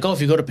 That they were like, oh, if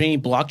you go to Panini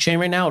Blockchain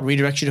right now, it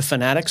redirects you to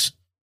Fanatics.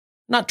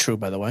 Not true,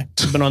 by the way.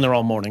 I've been on there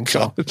all morning.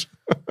 So.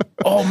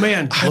 Oh,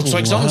 man. Looks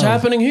like something's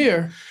happening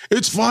here.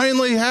 It's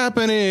finally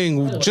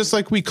happening, just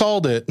like we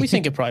called it. We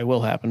think it probably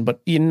will happen,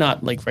 but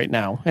not like right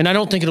now. And I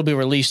don't think it'll be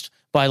released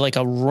by like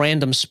a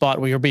random spot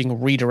where you're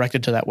being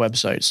redirected to that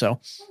website. So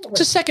it's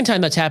the second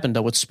time that's happened,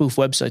 though, with spoof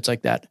websites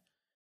like that.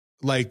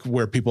 Like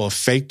where people have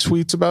fake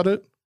tweets about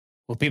it?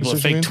 Well, people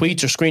have fake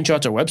tweets or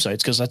screenshots or websites,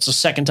 because that's the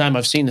second time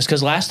I've seen this.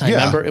 Because last time,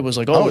 remember, it was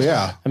like,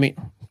 I mean,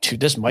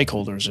 dude, this mic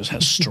holder is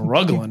just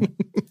struggling.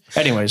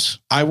 Anyways,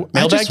 I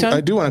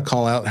do want to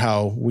call out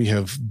how we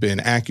have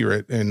been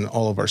accurate in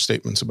all of our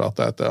statements about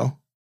that, though.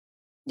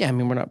 Yeah, I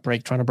mean, we're not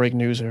trying to break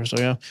news here, so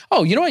yeah.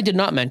 Oh, you know what I did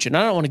not mention?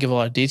 I don't want to give a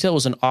lot of detail. It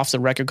was an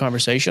off-the-record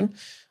conversation.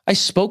 I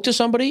spoke to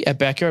somebody at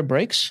Backyard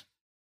Breaks.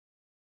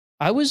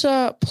 I was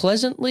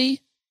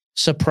pleasantly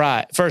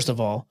surprised. First of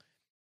all,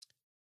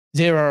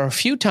 there are a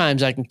few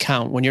times I can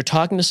count when you're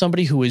talking to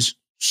somebody who is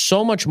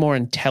so much more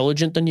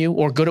intelligent than you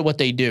or good at what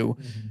they do.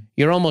 Mm-hmm.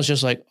 You're almost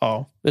just like,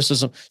 oh, this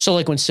isn't. So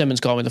like when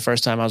Simmons called me the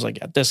first time, I was like,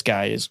 yeah, this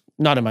guy is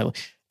not in my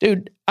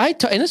dude. And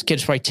this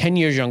kid's probably 10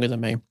 years younger than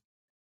me.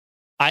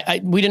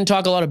 We didn't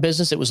talk a lot of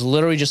business. It was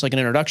literally just like an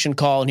introduction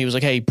call. And he was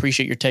like, hey,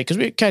 appreciate your take. Cause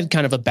we had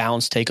kind of a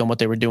balanced take on what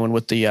they were doing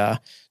with the,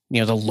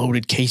 the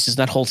loaded cases,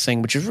 that whole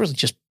thing, which is really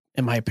just,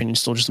 in my opinion,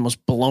 still just the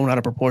most blown out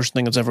of proportion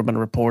thing that's ever been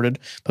reported.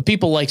 But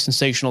people like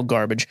sensational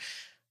garbage.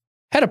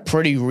 Had a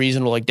pretty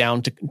reasonable, like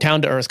down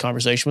to earth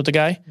conversation with the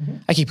guy.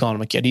 I keep calling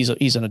him a kid.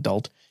 He's an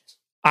adult.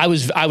 I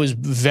was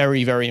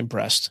very, very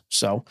impressed.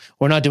 So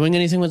we're not doing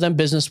anything with them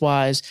business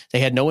wise. They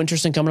had no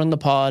interest in coming on the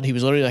pod. He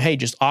was literally like, hey,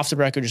 just off the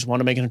record, just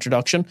want to make an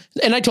introduction.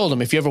 And I told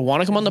him, if you ever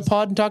want to come on the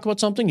pod and talk about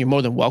something, you're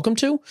more than welcome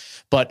to.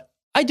 But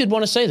I did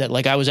want to say that,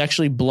 like, I was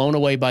actually blown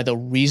away by the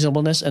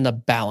reasonableness and the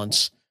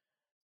balance.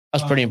 I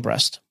was pretty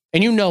impressed.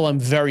 And I'm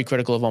very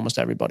critical of almost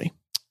everybody.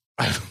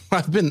 I've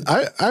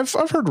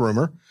heard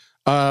rumor.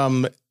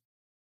 By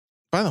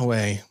the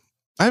way,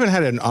 I haven't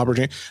had an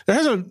opportunity. There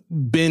hasn't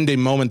been a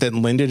moment that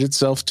lended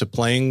itself to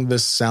playing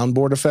this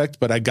soundboard effect,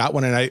 but I got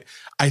one, and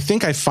I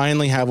think I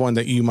finally have one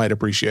that you might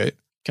appreciate.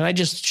 Can I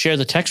just share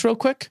the text real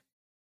quick?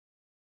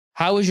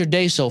 How is your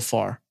day so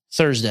far?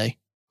 Thursday.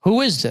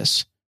 Who is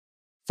this?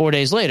 4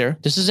 days later,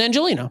 this is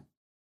Angelina.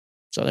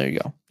 So there you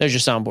go. There's your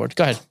soundboard.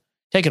 Go ahead.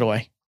 Take it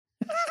away.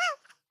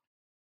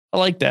 I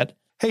like that.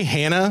 Hey,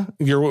 Hannah,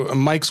 your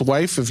Mike's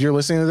wife, if you're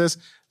listening to this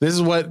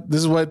is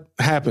what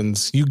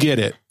happens. You get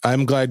it.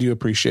 I'm glad you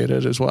appreciate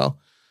it as well.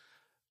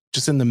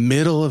 Just in the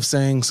middle of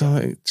saying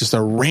something, just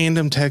a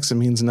random text that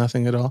means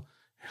nothing at all.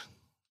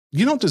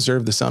 You don't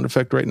deserve the sound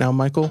effect right now,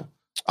 Michael.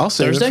 I'll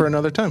save it for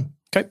another time.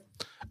 Okay.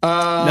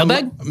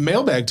 Mailbag?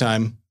 Mailbag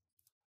time.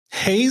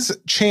 Hayes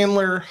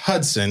Chandler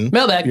Hudson.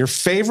 Mailbag. Your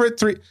favorite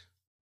three.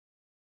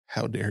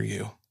 How dare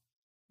you?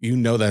 You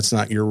know that's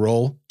not your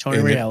role. Tony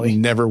Reali.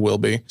 Never will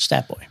be.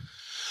 Stat boy.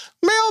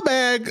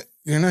 Mailbag.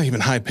 You're not even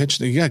high pitched.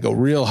 You got to go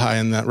real high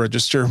in that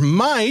register.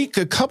 Mike,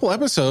 a couple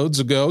episodes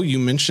ago, you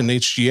mentioned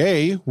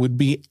HGA would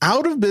be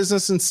out of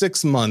business in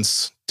 6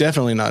 months.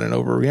 Definitely not an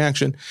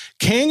overreaction.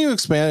 Can you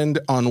expand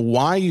on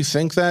why you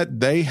think that?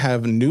 They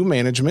have new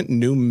management,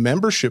 new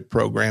membership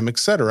program,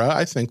 etc.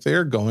 I think they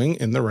are going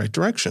in the right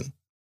direction.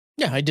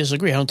 Yeah, I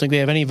disagree. I don't think they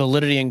have any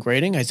validity in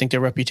grading. I think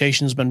their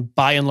reputation's been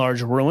by and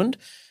large ruined.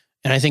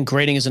 And I think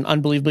grading is an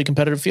unbelievably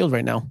competitive field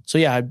right now. So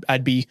yeah,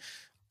 I'd be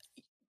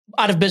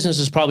out of business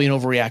is probably an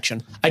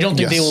overreaction. I don't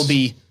think they will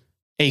be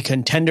a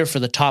contender for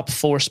the top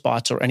 4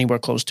 spots or anywhere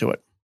close to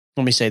it.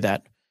 Let me say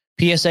that.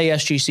 PSA,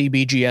 SGC,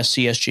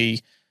 BGS,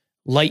 CSG,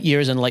 light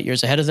years and light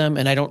years ahead of them.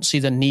 And I don't see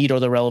the need or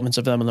the relevance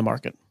of them in the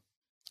market.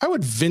 I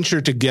would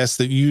venture to guess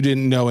that you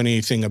didn't know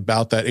anything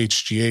about that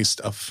HGA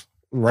stuff,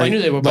 right? Well, I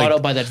knew they were bought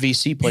out by that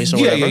VC place or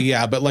whatever.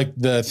 Yeah. But like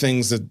the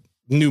things that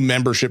new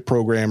membership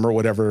program or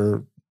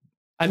whatever.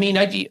 I mean,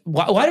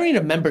 why do we need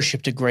a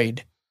membership to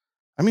grade?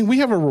 I mean, we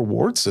have a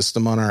reward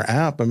system on our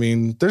app. I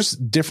mean, there's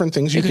different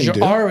things you can do. Because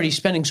you're already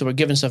spending, so we're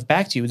giving stuff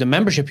back to you. The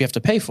membership you have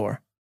to pay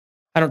for.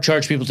 I don't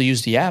charge people to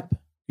use the app.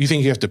 You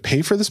think you have to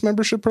pay for this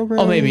membership program?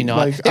 Oh, maybe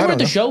not. They were at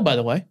the show, by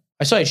the way.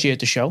 I saw HGA at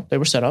the show. They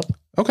were set up.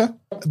 Okay.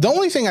 The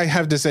only thing I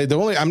have to say,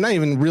 I'm not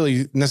even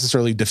really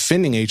necessarily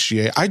defending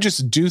HGA. I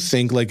just do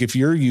think, like, if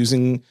you're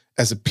using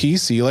as a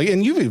PC, like,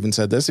 and you've even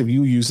said this, if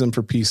you use them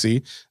for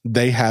PC,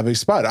 they have a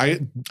spot. I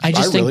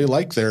really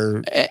like their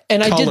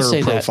and color I did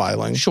say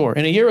profiling. That. Sure.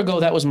 And a year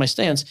ago, that was my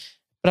stance.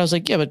 But I was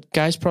like, yeah, but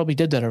guys probably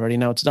did that already.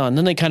 Now it's done.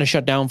 Then they kind of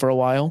shut down for a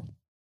while.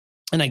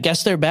 And I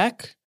guess they're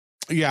back.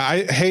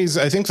 Yeah. Hayes,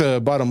 I think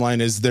the bottom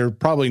line is they're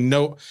probably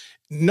no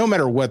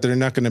matter what, they're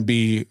not going to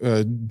be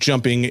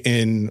jumping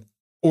in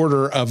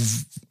order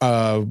of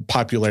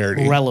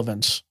popularity.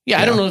 Relevance.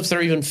 Yeah, I don't know if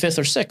they're even 5th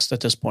or 6th at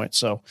this point.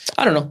 So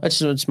I don't know.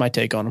 That's my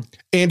take on them.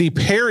 Andy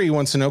Perry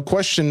wants to know,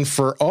 question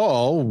for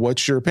all,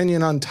 what's your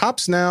opinion on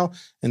Topps Now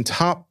and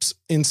Topps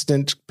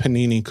Instant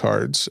Panini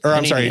cards? Or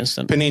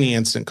Panini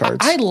Instant cards.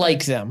 I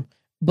like them.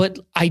 But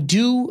I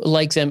do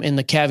like them in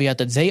the caveat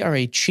that they are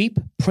a cheap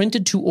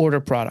printed to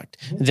order product.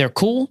 They're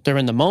cool. They're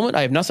in the moment.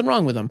 I have nothing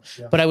wrong with them.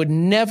 Yeah. But I would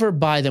never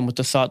buy them with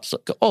the thoughts,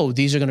 oh,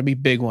 these are going to be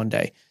big one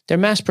day. They're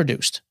mass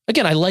produced.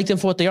 Again, I like them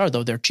for what they are,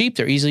 though. They're cheap.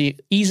 They're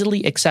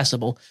easily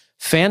accessible.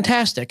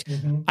 Fantastic.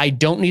 Mm-hmm. I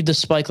don't need the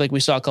spike like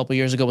we saw a couple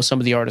years ago with some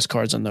of the artist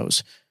cards on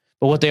those.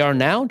 But what they are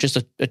now, just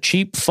a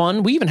cheap,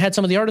 fun. We even had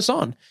some of the artists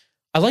on.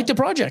 I like the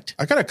project.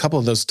 I got a couple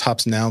of those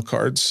Topps Now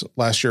cards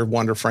last year of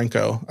Wander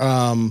Franco.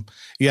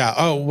 Yeah.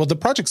 Oh, well, the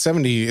Project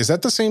 70, is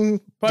that the same?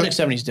 Project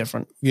 70 is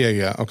different.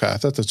 Yeah. Okay. I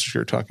thought that's what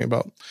you were talking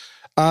about.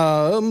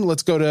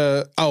 Let's go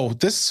to,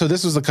 this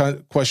was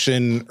the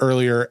question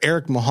earlier.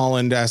 Eric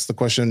Mulholland asked the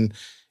question,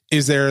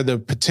 is there the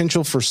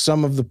potential for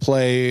some of the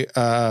play,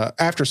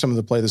 after some of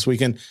the play this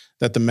weekend,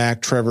 that the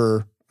Mac,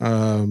 Trevor,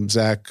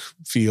 Zach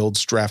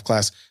Fields draft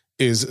class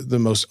is the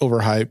most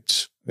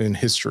overhyped in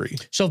history?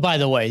 So, by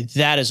the way,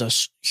 that is a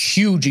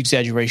huge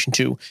exaggeration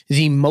too.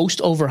 The most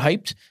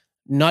overhyped,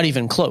 not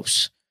even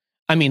close.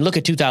 I mean, look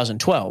at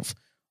 2012.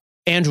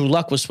 Andrew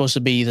Luck was supposed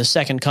to be the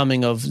second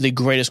coming of the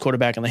greatest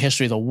quarterback in the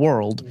history of the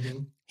world. Mm-hmm.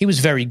 He was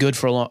very good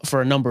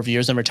for a number of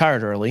years and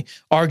retired early.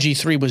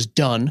 RG3 was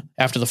done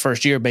after the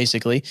first year,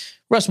 basically.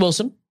 Russ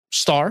Wilson,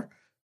 star.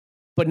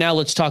 But now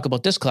let's talk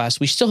about this class.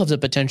 We still have the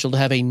potential to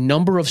have a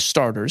number of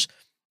starters.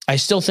 I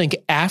still think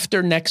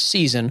after next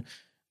season,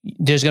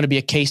 there's going to be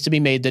a case to be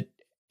made that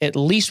at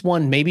least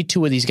one, maybe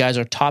 2 of these guys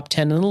are top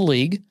 10 in the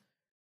league.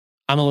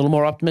 I'm a little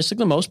more optimistic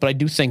than most, but I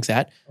do think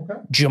that. Okay.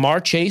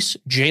 Jamar Chase,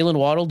 Jalen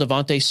Waddle,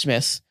 Devontae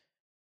Smith,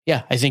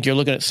 Yeah, I think you're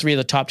looking at 3 of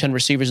the top 10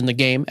 receivers in the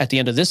game at the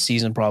end of this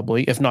season,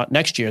 probably, if not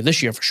next year,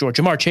 this year for sure.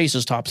 Jamar Chase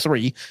is top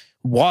 3.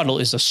 Waddle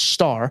is a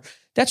star.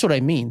 That's what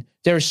I mean.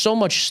 There is so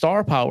much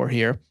star power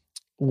here.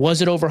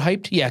 Was it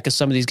overhyped? Yeah, because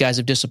some of these guys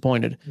have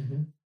disappointed.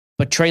 Mm-hmm.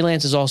 But Trey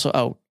Lance is also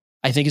out.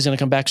 I think he's going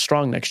to come back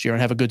strong next year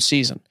and have a good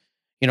season.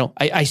 You know,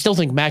 I still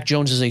think Mac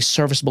Jones is a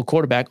serviceable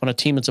quarterback on a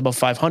team that's above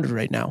 500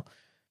 right now.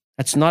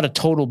 That's not a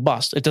total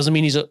bust. It doesn't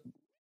mean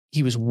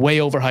he was way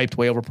overhyped,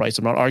 way overpriced.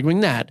 I'm not arguing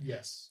that.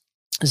 Yes.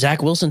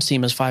 Zach Wilson's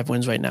team has 5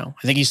 wins right now.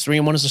 I think he's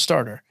 3-1 as a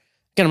starter.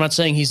 Again, I'm not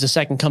saying he's the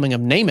second coming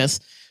of Namath,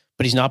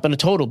 but he's not been a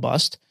total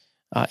bust.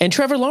 And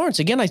Trevor Lawrence,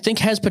 again, I think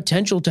has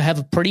potential to have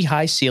a pretty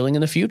high ceiling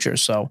in the future.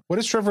 So, what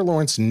does Trevor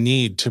Lawrence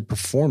need to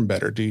perform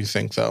better, do you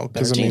think, though?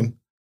 Because, I mean,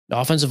 the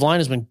offensive line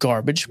has been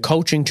garbage,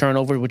 coaching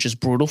turnover, which is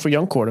brutal for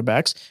young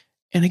quarterbacks.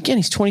 And again,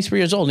 he's 23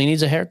 years old. He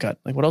needs a haircut.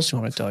 Like, what else do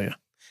you want me to tell you?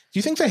 Do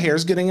you think the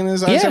hair's getting in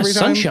his eyes every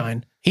time?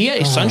 Sunshine.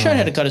 Sunshine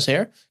had to cut his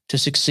hair to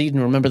succeed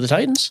and Remember the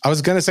Titans. I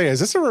was going to say, is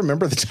this a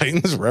Remember the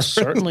Titans reference?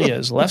 Certainly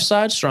is. Left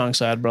side, strong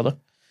side, brother.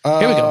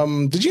 Here we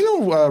go. Did you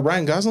know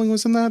Ryan Gosling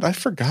was in that? I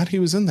forgot he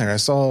was in there. I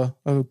saw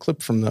a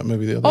clip from that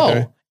movie the other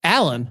day.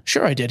 Alan.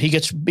 Sure I did. He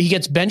gets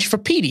benched for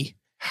Petey.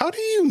 How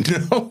do you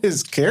know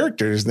his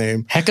character's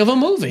name? Heck of a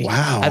movie.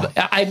 Wow.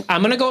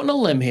 I'm going to go out on a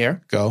limb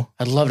here. Go.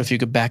 I'd love it if you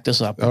could back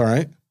this up. All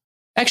right.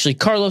 Actually,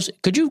 Carlos,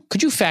 could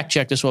you fact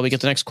check this while we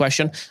get the next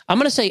question? I'm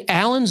going to say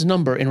Alan's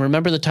number in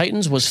Remember the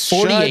Titans was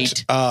 48.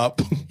 Shut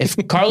up. If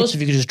Carlos,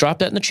 if you could just drop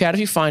that in the chat if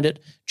you find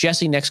it.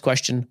 Jesse, next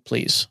question,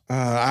 please.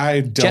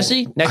 I don't.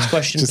 Jesse, next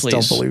question, please. I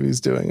just don't believe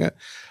he's doing it.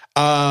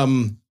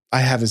 I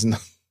have his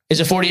number. Is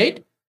it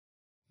 48?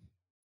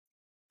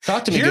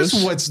 Talk to me, Here's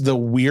Goose. What's the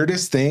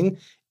weirdest thing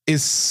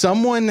is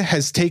someone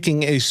has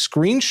taken a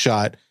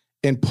screenshot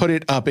and put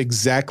it up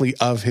exactly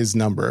of his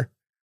number.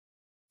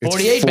 It's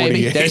 48,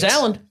 baby. There's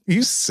Alan.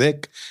 You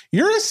sick.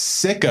 You're a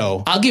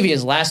sicko. I'll give you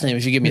his last name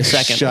if you give me a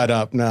second. Shut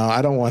up. No,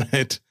 I don't want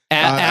it.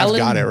 Alan I've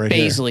got it right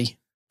Baisley.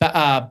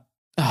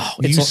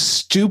 You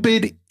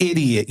stupid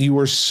idiot. You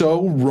were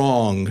so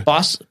wrong.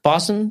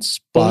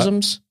 Bosoms?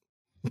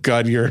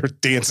 God, you're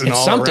dancing it's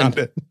all something. around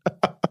it.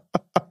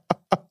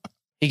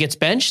 He gets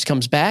benched,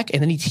 comes back,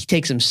 and then he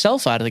takes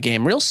himself out of the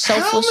game. Real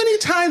selfless. How many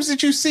times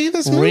did you see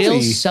this movie?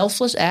 Real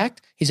selfless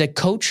act. He's like,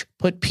 Coach,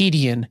 put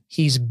Petey in.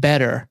 He's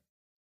better.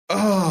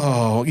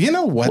 Oh, you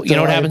know what? Well, you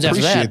know what happens after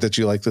that? I appreciate that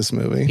you like this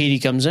movie. Petey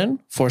comes in,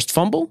 forced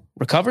fumble,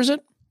 recovers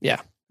it. Yeah,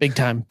 big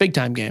time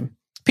game.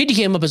 Petey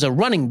came up as a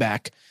running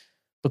back.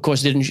 Of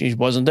course, he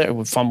wasn't there.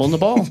 We're fumbling the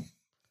ball.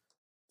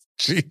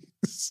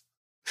 Jeez.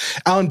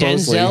 Alan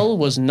Bosley. Denzel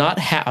was not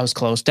I was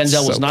close.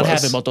 Denzel was not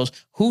happy about those.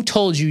 Who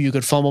told you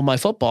could fumble my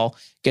football?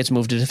 Gets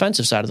moved to the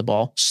defensive side of the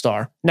ball.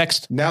 Star.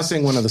 Next. Now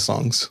sing one of the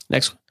songs.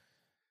 Next.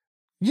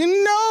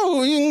 You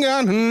know you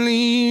gotta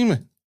leave.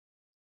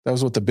 That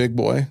was with the big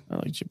boy. I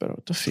liked you better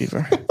with the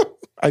fever.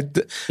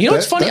 You know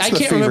what's funny? I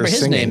can't remember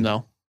his name,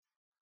 though.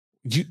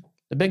 The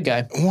big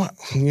guy. What?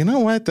 You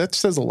know what? That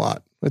says a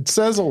lot. It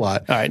says a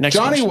lot. All right, next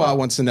Johnny question. Watt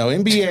wants to know,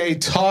 NBA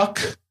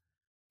talk,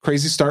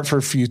 crazy start for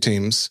a few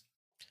teams.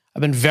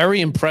 I've been very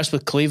impressed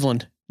with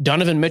Cleveland.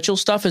 Donovan Mitchell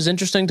stuff is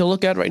interesting to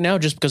look at right now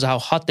just because of how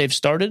hot they've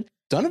started.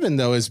 Donovan,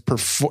 though,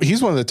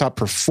 he's one of the top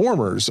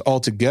performers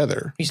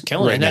altogether. He's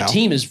killing it. And that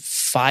team is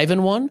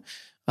 5-1.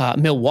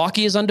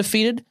 Milwaukee is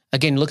undefeated.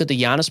 Again, look at the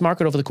Giannis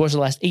market over the course of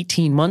the last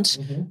 18 months.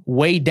 Mm-hmm.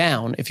 Way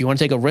down. If you want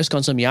to take a risk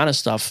on some Giannis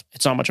stuff,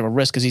 it's not much of a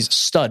risk because he's a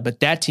stud.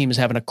 But that team is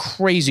having a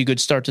crazy good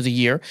start to the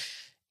year.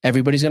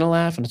 Everybody's going to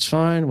laugh, and it's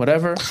fine,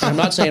 whatever. And I'm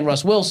not saying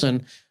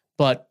Russell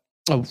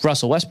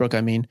Westbrook,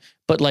 I mean.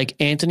 But like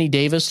Anthony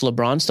Davis,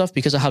 LeBron stuff,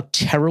 because of how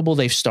terrible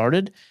they've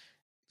started.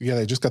 Yeah,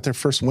 they just got their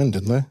first win,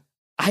 didn't they?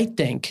 I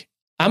think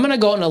I'm going to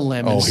go on a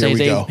limb and say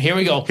here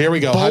we go. Here we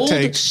go. Bold, hot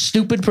take.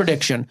 Stupid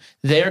prediction.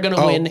 They're going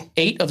to win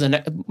 8 of the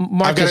next.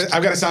 I've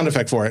got a sound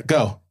effect for it.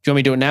 Go. Do you want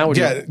me to do it now?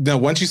 No,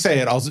 once you say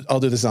it, I'll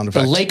do the sound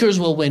effect. The Lakers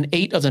will win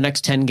 8 of the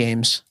next 10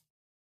 games.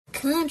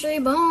 Country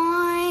boy,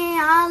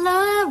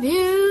 I love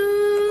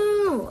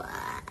you.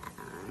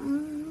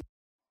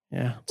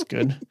 Yeah, it's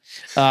good.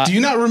 Do you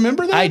not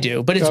remember that? I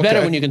do, but it's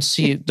better when you can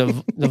see the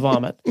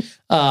vomit.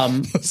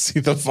 See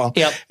the vomit.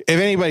 Yep. If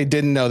anybody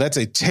didn't know, that's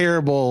a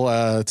terrible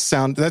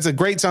sound. That's a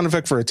great sound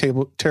effect for a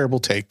terrible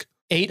take.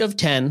 8 of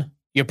 10.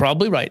 You're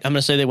probably right. I'm going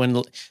to say they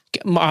win.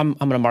 I'm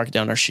going to mark it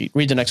down our sheet.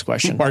 Read the next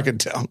question. Mark it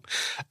down.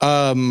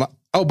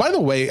 Oh, by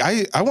the way,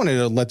 I wanted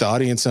to let the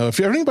audience know if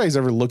anybody's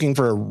ever looking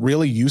for a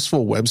really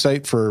useful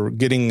website for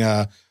getting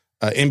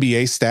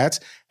NBA stats,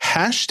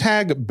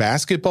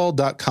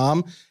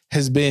 #basketball.com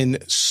has been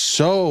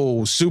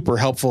so super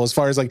helpful as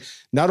far as like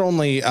not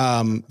only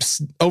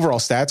overall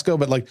stats go,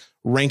 but like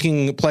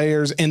ranking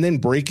players and then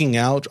breaking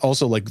out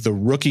also like the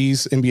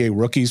rookies, NBA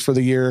rookies for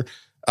the year.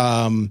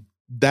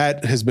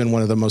 That has been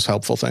one of the most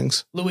helpful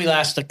things. Louis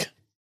Lastic.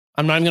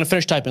 I'm not even going to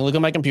finish typing. Look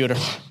at my computer.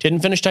 Didn't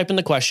finish typing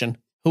the question.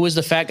 Who is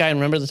the fat guy in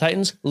Remember the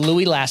Titans?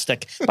 Louis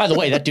Lastic. By the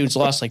way, that dude's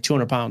lost like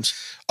 200 pounds.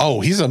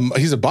 Oh, he's a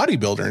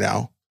bodybuilder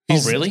now.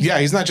 Oh, really? Yeah,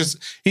 he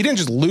didn't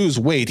just lose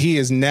weight. He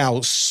is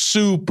now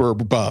super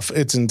buff.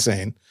 It's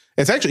insane.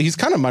 It's actually, he's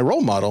kind of my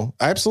role model.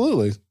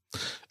 Absolutely.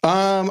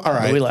 All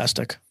right. Blue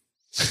Elastic.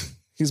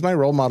 He's my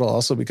role model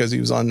also because he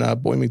was on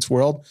Boy Meets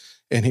World,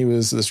 and he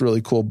was this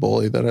really cool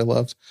bully that I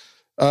loved.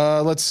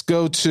 Let's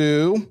go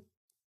to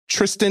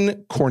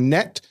Tristan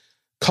Cornett.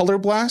 Color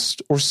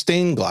Blast or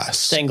Stained Glass?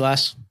 Stained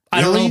Glass.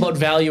 I don't know about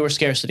value or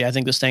scarcity. I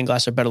think the Stained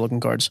Glass are better looking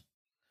cards.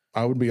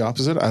 I would be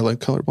opposite. I like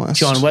Color Blast.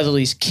 John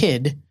Weatherly's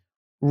kid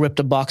ripped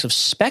a box of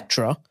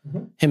Spectra.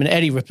 Him and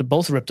Eddie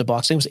both ripped a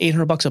box. I think it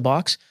was $800 a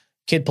box.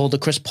 Kid pulled the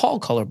Chris Paul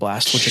Color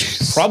Blast, which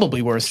is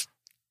probably worth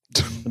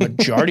the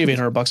majority of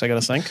 $800, I got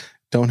to think.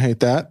 Don't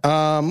hate that.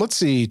 Let's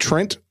see.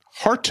 Trent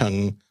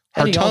Hartung.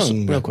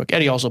 Real quick.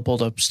 Eddie also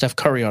pulled a Steph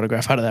Curry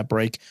autograph. How did that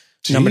break?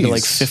 Numbered to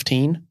like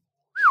 15.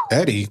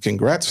 Eddie,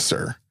 congrats,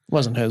 sir.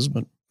 Wasn't his,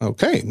 but.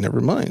 Okay,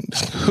 never mind.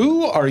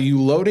 Who are you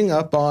loading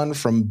up on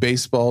from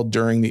baseball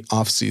during the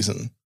off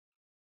season?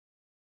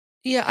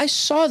 Yeah, I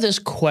saw this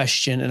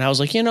question and I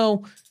was like,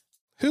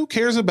 who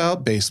cares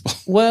about baseball?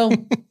 Well,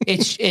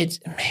 it's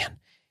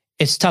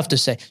tough to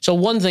say. So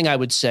one thing I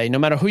would say, no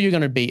matter who you're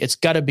going to be, it's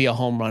got to be a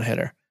home run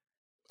hitter.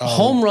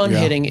 Home run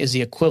hitting is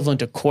the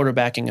equivalent of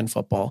quarterbacking in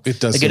football. It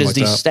does. It is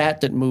the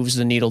stat that moves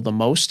the needle the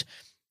most.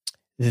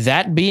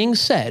 That being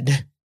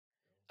said,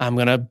 I'm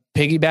going to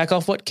piggyback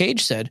off what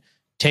Cage said.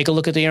 Take a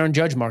look at the Aaron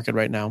Judge market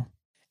right now.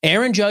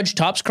 Aaron Judge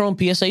Topps Chrome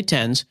PSA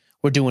 10s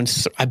were doing,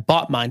 I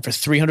bought mine for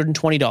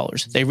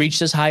 $320. They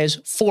reached as high as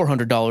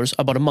 $400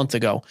 about a month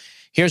ago.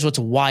 Here's what's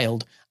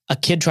wild. A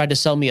kid tried to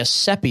sell me a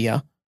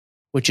Sepia,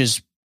 which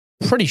is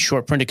pretty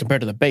short printed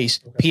compared to the base.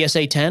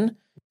 PSA 10,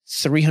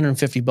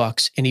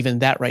 $350. And even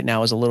that right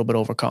now is a little bit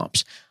over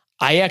comps.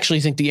 I actually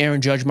think the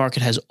Aaron Judge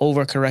market has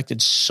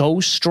overcorrected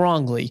so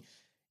strongly.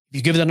 If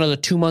you give it another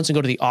 2 months and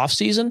go to the off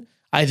season,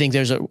 I think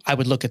I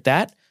would look at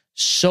that.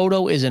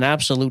 Soto is an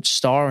absolute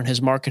star and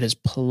his market has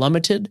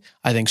plummeted.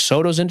 I think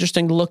Soto's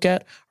interesting to look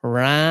at.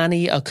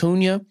 Ronnie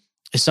Acuna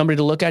is somebody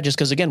to look at just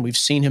because, again, we've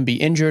seen him be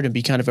injured and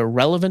be kind of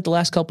irrelevant the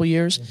last couple of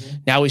years.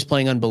 Now he's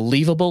playing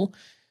unbelievable.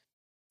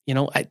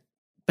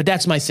 But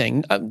that's my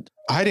thing.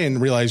 I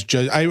didn't realize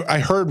Judge. I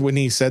heard when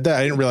he said that.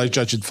 I didn't realize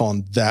Judge had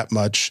fallen that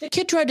much. The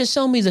kid tried to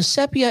sell me the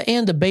Sepia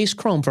and the base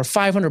Chrome for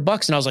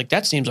 $500, and I was like,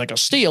 that seems like a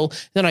steal.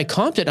 Then I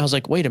comped it, and I was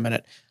like, wait a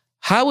minute.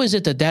 How is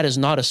it that is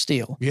not a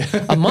steal? Yeah.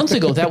 A month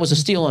ago, that was a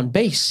steal on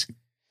base.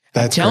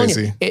 That's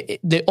crazy.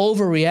 The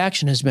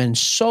overreaction has been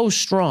so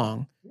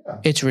strong. Yeah.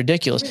 It's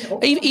ridiculous.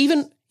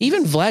 Even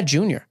Vlad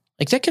Jr.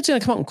 Like that kid's going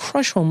to come out and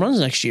crush home runs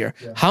next year.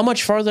 Yeah. How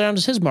much farther down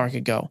does his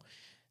market go?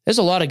 There's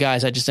a lot of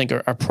guys I just think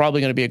are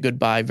probably going to be a good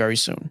buy very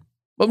soon.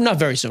 Well, not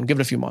very soon. Give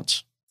it a few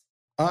months.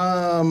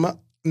 One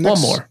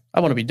more.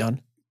 I want to be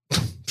done.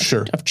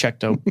 Sure. I've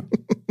checked out.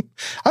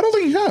 I don't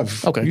think you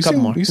have. Okay, a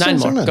couple more. 9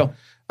 more. Go.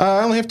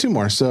 I only have 2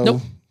 more, so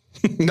nope.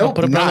 Nope,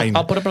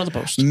 I'll put up another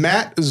post.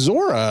 Matt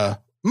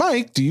Zora.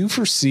 Mike, do you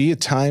foresee a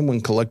time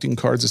when collecting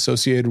cards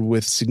associated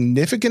with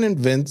significant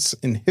events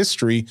in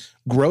history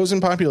grows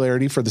in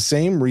popularity for the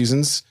same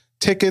reasons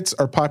tickets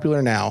are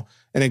popular now?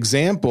 An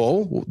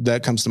example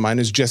that comes to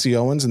mind is Jesse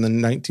Owens in the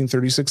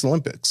 1936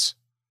 Olympics.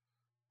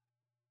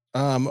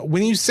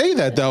 When you say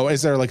that, though,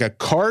 is there like a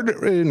card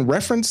in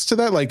reference to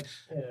that? Like,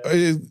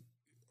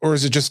 or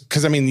is it just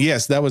because,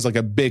 yes, that was like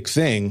a big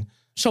thing.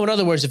 So in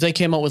other words, if they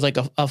came out with like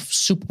a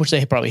super, which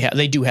they probably have,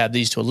 they do have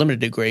these to a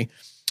limited degree,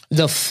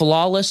 the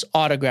flawless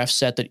autograph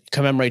set that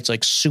commemorates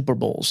like Super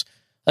Bowls.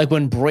 Like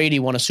when Brady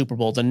won a Super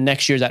Bowl, the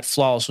next year that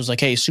flawless was like,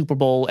 hey, Super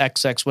Bowl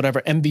XX,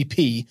 whatever,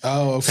 MVP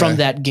from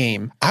that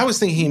game. I was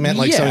thinking he meant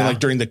like something like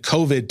during the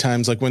COVID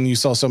times, like when you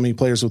saw so many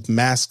players with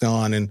masks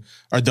on, and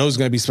are those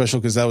going to be special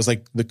because that was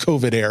like the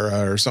COVID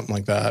era or something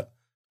like that?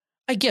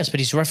 I guess, but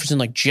he's referencing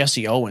like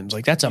Jesse Owens.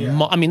 Like that's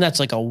that's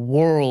like a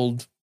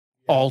world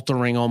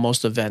altering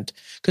almost event.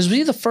 Because was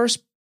he the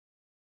first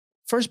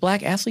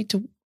black athlete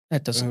to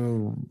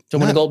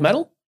win a gold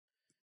medal?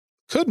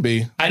 Could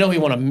be. I know he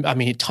won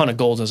a ton of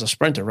golds as a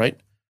sprinter, right?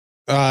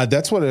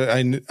 That's what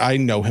I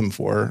know him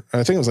for.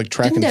 I think it was like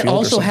track and field. Didn't that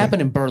also happen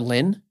in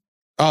Berlin?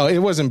 Oh, it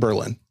was in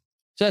Berlin.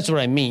 So that's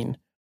what I mean.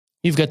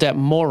 You've got that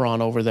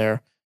moron over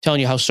there telling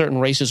you how certain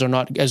races are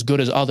not as good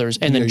as others.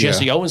 And then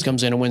Jesse Owens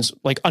comes in and wins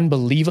like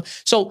unbelievable.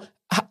 So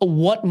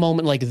what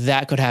moment like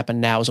that could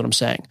happen now is what I'm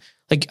saying.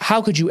 Like,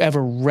 how could you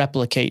ever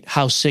replicate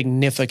how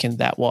significant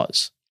that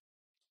was?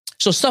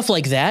 So stuff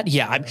like that,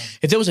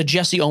 if there was a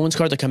Jesse Owens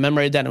card that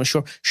commemorated that, and it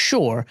was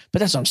sure. But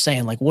that's what I'm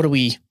saying. Like, what do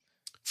we...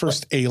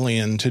 First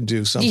alien to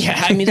do something.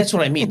 Yeah, that's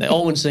what I mean. The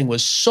Owens thing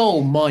was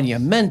so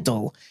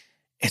monumental.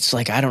 It's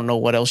like, I don't know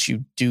what else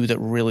you do that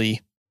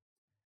really...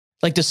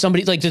 Like, does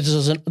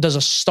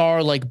a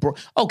star like...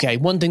 Okay,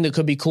 one thing that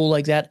could be cool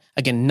like that,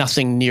 again,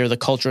 nothing near the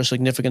cultural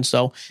significance,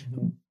 though.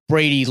 Mm-hmm.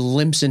 Brady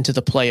limps into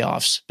the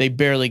playoffs. They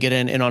barely get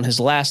in. And on his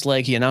last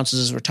leg, he announces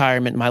his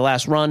retirement, my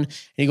last run, and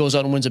he goes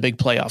out and wins a big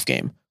playoff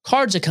game.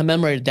 Cards that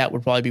commemorated that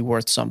would probably be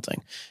worth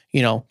something. I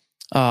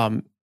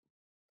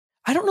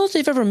don't know if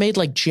they've ever made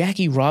like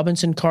Jackie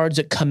Robinson cards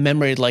that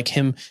commemorated like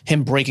him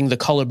breaking the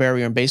color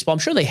barrier in baseball. I'm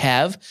sure they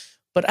have,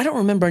 but I don't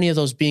remember any of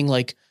those being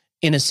like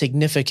in a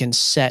significant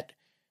set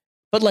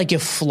But like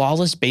if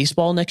Flawless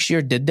Baseball next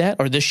year did that,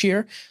 or this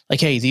year, like,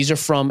 hey, these are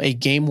from a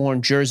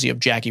game-worn jersey of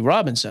Jackie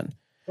Robinson,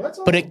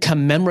 but it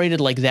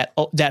commemorated like that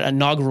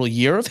inaugural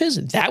year of his,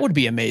 that would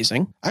be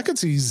amazing. I could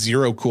see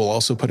Zero Cool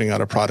also putting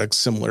out a product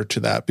similar to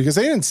that, because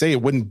they didn't say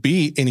it wouldn't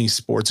be any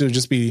sports. It would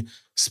just be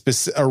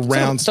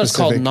around so it's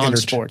called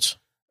non-sports.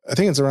 I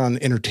think it's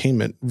around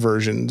entertainment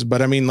versions.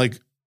 But I mean, like,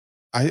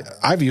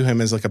 I view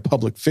him as like a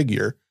public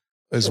figure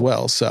as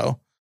well. So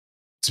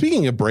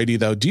speaking of Brady,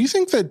 though, do you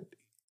think that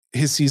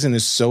his season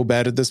is so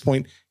bad at this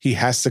point, he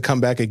has to come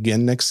back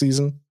again next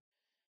season?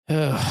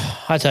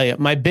 I tell you,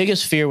 my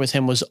biggest fear with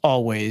him was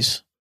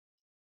always,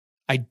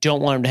 I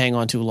don't want him to hang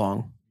on too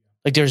long.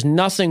 Like, there's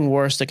nothing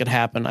worse that could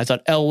happen. I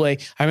thought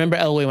Elway, I remember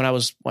Elway when I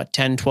was,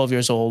 10, 12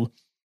 years old,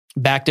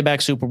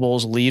 back-to-back Super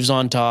Bowls, leaves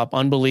on top,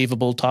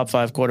 unbelievable, top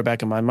 5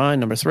 quarterback in my mind,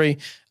 number 3.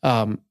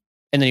 And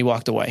then he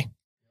walked away.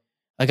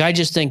 Like, I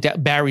just think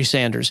that Barry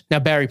Sanders, now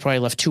Barry probably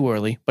left too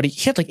early, but he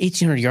had like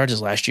 1,800 yards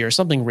his last year,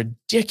 something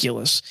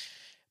ridiculous,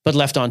 but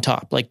left on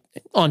top, like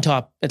on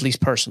top, at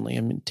least personally.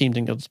 I mean, team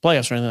didn't go to the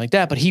playoffs or anything like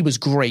that, but he was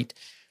great.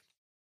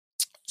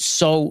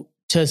 So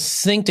to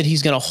think that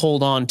he's going to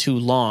hold on too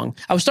long,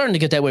 I was starting to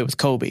get that way with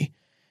Kobe.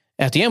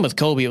 At the end with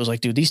Kobe, it was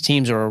like, dude, these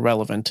teams are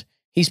irrelevant.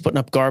 He's putting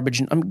up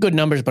garbage, good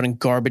numbers, but in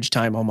garbage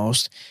time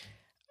almost.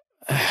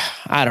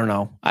 I don't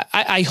know.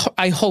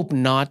 I hope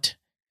not.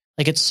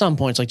 Like, at some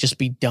points, like, just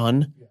be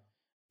done. Yeah.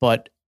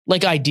 But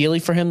like, ideally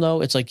for him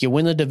though, it's like you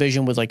win the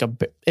division with like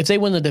if they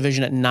win the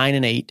division at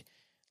 9-8,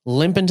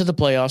 limp into the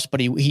playoffs, but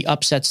he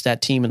upsets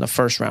that team in the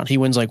first round. He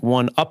wins like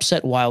one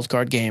upset wild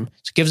card game.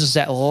 So it gives us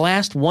that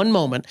last one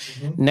moment.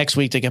 Next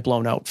week they get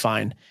blown out.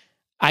 Fine.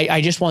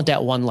 I just want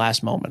that one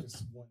last moment.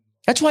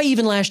 That's why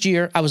even last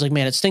year I was like,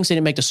 man, it stinks they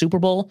didn't make the Super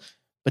Bowl.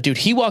 But dude,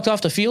 he walked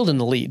off the field in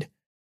the lead.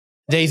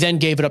 They then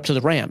gave it up to the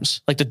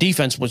Rams. Like, the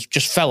defense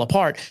just fell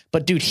apart.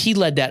 But dude, he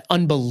led that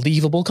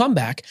unbelievable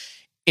comeback.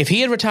 If he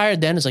had retired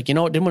then, it's like, you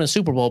know what, didn't win a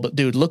Super Bowl, but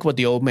dude, look what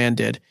the old man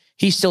did.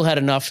 He still had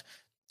enough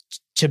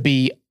to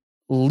be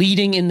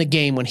leading in the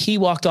game when he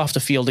walked off the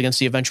field against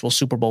the eventual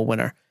Super Bowl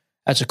winner.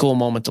 That's a cool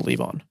moment to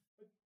leave on.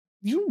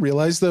 You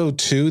realize, though,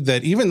 too,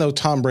 that even though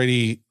Tom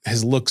Brady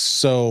has looked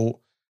so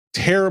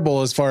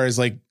terrible as far as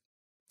like,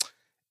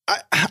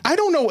 I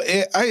don't know.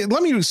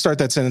 Let me start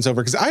that sentence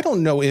over, because I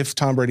don't know if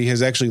Tom Brady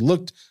has actually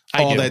looked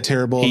all that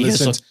terrible in this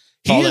sense.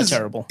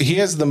 Terrible. He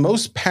has the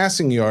most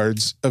passing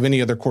yards of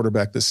any other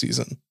quarterback this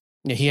season.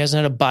 Yeah, he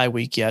hasn't had a bye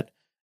week yet,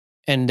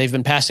 and they've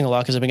been passing a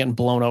lot because they've been getting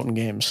blown out in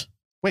games.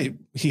 Wait,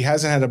 he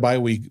hasn't had a bye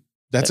week.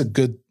 That's a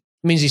good.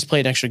 It means he's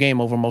played an extra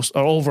game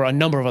over a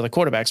number of other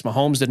quarterbacks.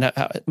 Mahomes didn't.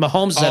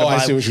 Mahomes had a bye. I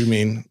see what you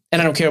mean.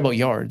 And I don't care about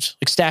yards.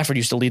 Like, Stafford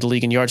used to lead the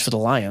league in yards for the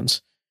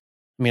Lions.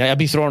 I mean, I'd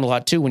be throwing a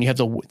lot too when you have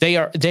they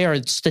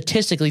are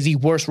statistically the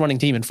worst running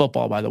team in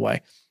football, by the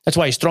way. That's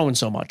why he's throwing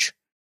so much.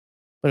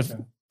 But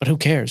who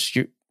cares?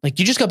 You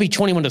just got beat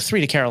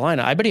 21-3 to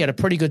Carolina. I bet he had a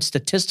pretty good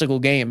statistical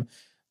game,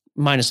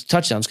 minus the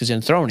touchdowns because he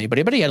didn't throw any. But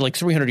I bet he had like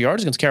 300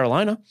 yards against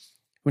Carolina.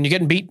 When you're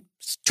getting beat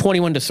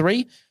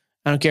 21-3,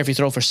 I don't care if you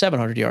throw for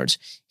 700 yards.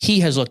 He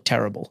has looked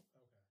terrible.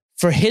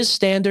 For his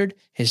standard,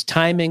 his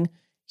timing,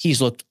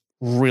 he's looked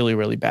really,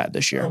 really bad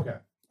this year. Okay.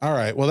 All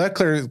right. Well, that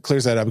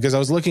clears that up, because I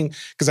was looking,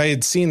 because I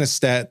had seen a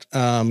stat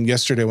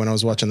yesterday when I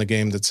was watching the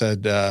game that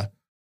said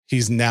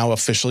he's now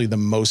officially the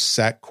most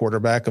sacked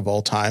quarterback of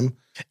all time.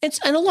 And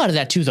a lot of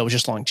that too, though, was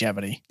just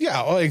longevity.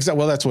 Yeah. Oh, exactly.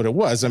 Well, that's what it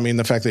was. I mean,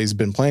 the fact that he's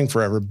been playing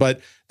forever.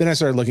 But then I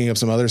started looking up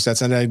some other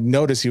stats, and I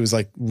noticed he was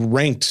like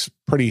ranked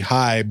pretty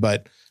high,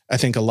 but I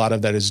think a lot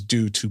of that is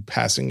due to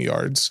passing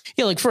yards.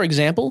 Yeah. Like, for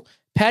example,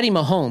 Patty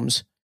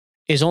Mahomes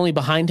is only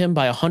behind him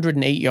by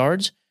 108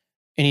 yards,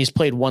 and he's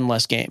played one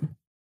less game.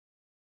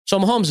 So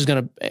Mahomes is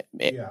going to,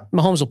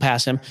 Mahomes will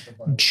pass him.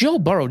 Joe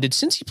Burrow, did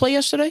Cincy play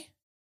yesterday?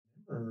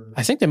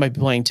 I think they might be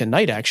playing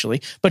tonight,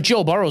 actually. But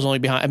Joe Burrow's only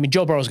behind. I mean,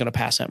 Joe Burrow's going to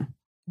pass him.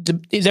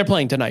 They're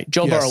playing tonight.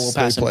 Joe Burrow will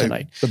pass him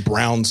tonight. The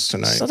Browns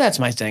tonight. So that's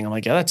my thing. I'm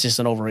like, yeah, that's just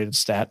an overrated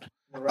stat.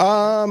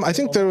 I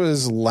think there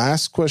was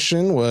last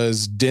question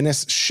was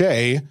Dennis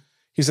Shea.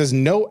 He says,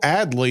 no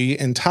Adley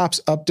in Topps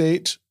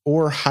update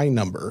or high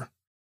number.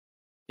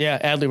 Yeah,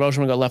 Adley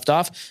Roseman got left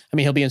off. I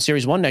mean, he'll be in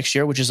Series 1 next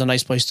year, which is a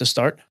nice place to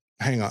start.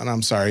 Hang on,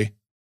 I'm sorry.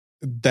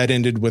 That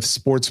ended with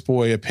Sports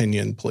Boy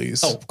opinion,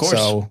 please. Oh, of course.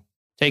 So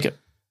take it.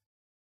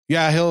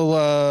 Yeah,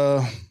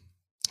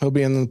 he'll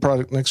be in the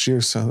product next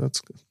year. So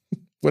that's good.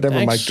 Whatever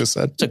Thanks. Mike just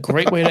said. It's a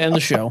great way to end the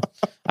show.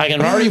 I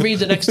can already read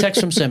the next text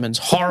from Simmons.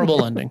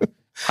 Horrible ending.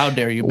 How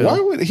dare you,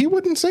 Bill? He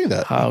wouldn't say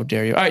that? How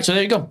dare you? All right, so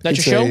there you go.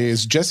 That's your show.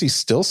 Is Jesse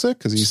still sick?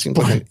 Because he seems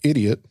like an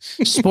idiot.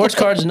 Sports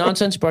Cards and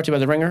Nonsense brought to you by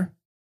the Ringer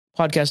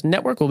Podcast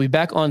Network. We'll be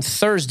back on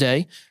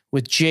Thursday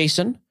with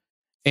Jason.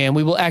 And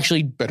we will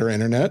actually... Better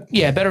internet.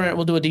 Yeah, better internet.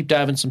 We'll do a deep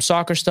dive in some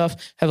soccer stuff.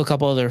 Have a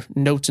couple other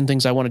notes and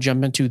things I want to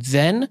jump into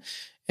then.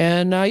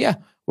 And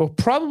we're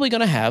probably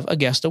going to have a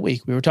guest a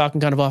week. We were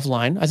talking kind of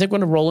offline. I think we're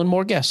going to roll in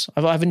more guests.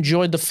 I've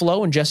enjoyed the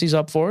flow, and Jesse's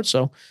up for it.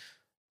 So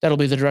that'll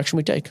be the direction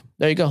we take.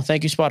 There you go.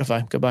 Thank you,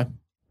 Spotify. Goodbye.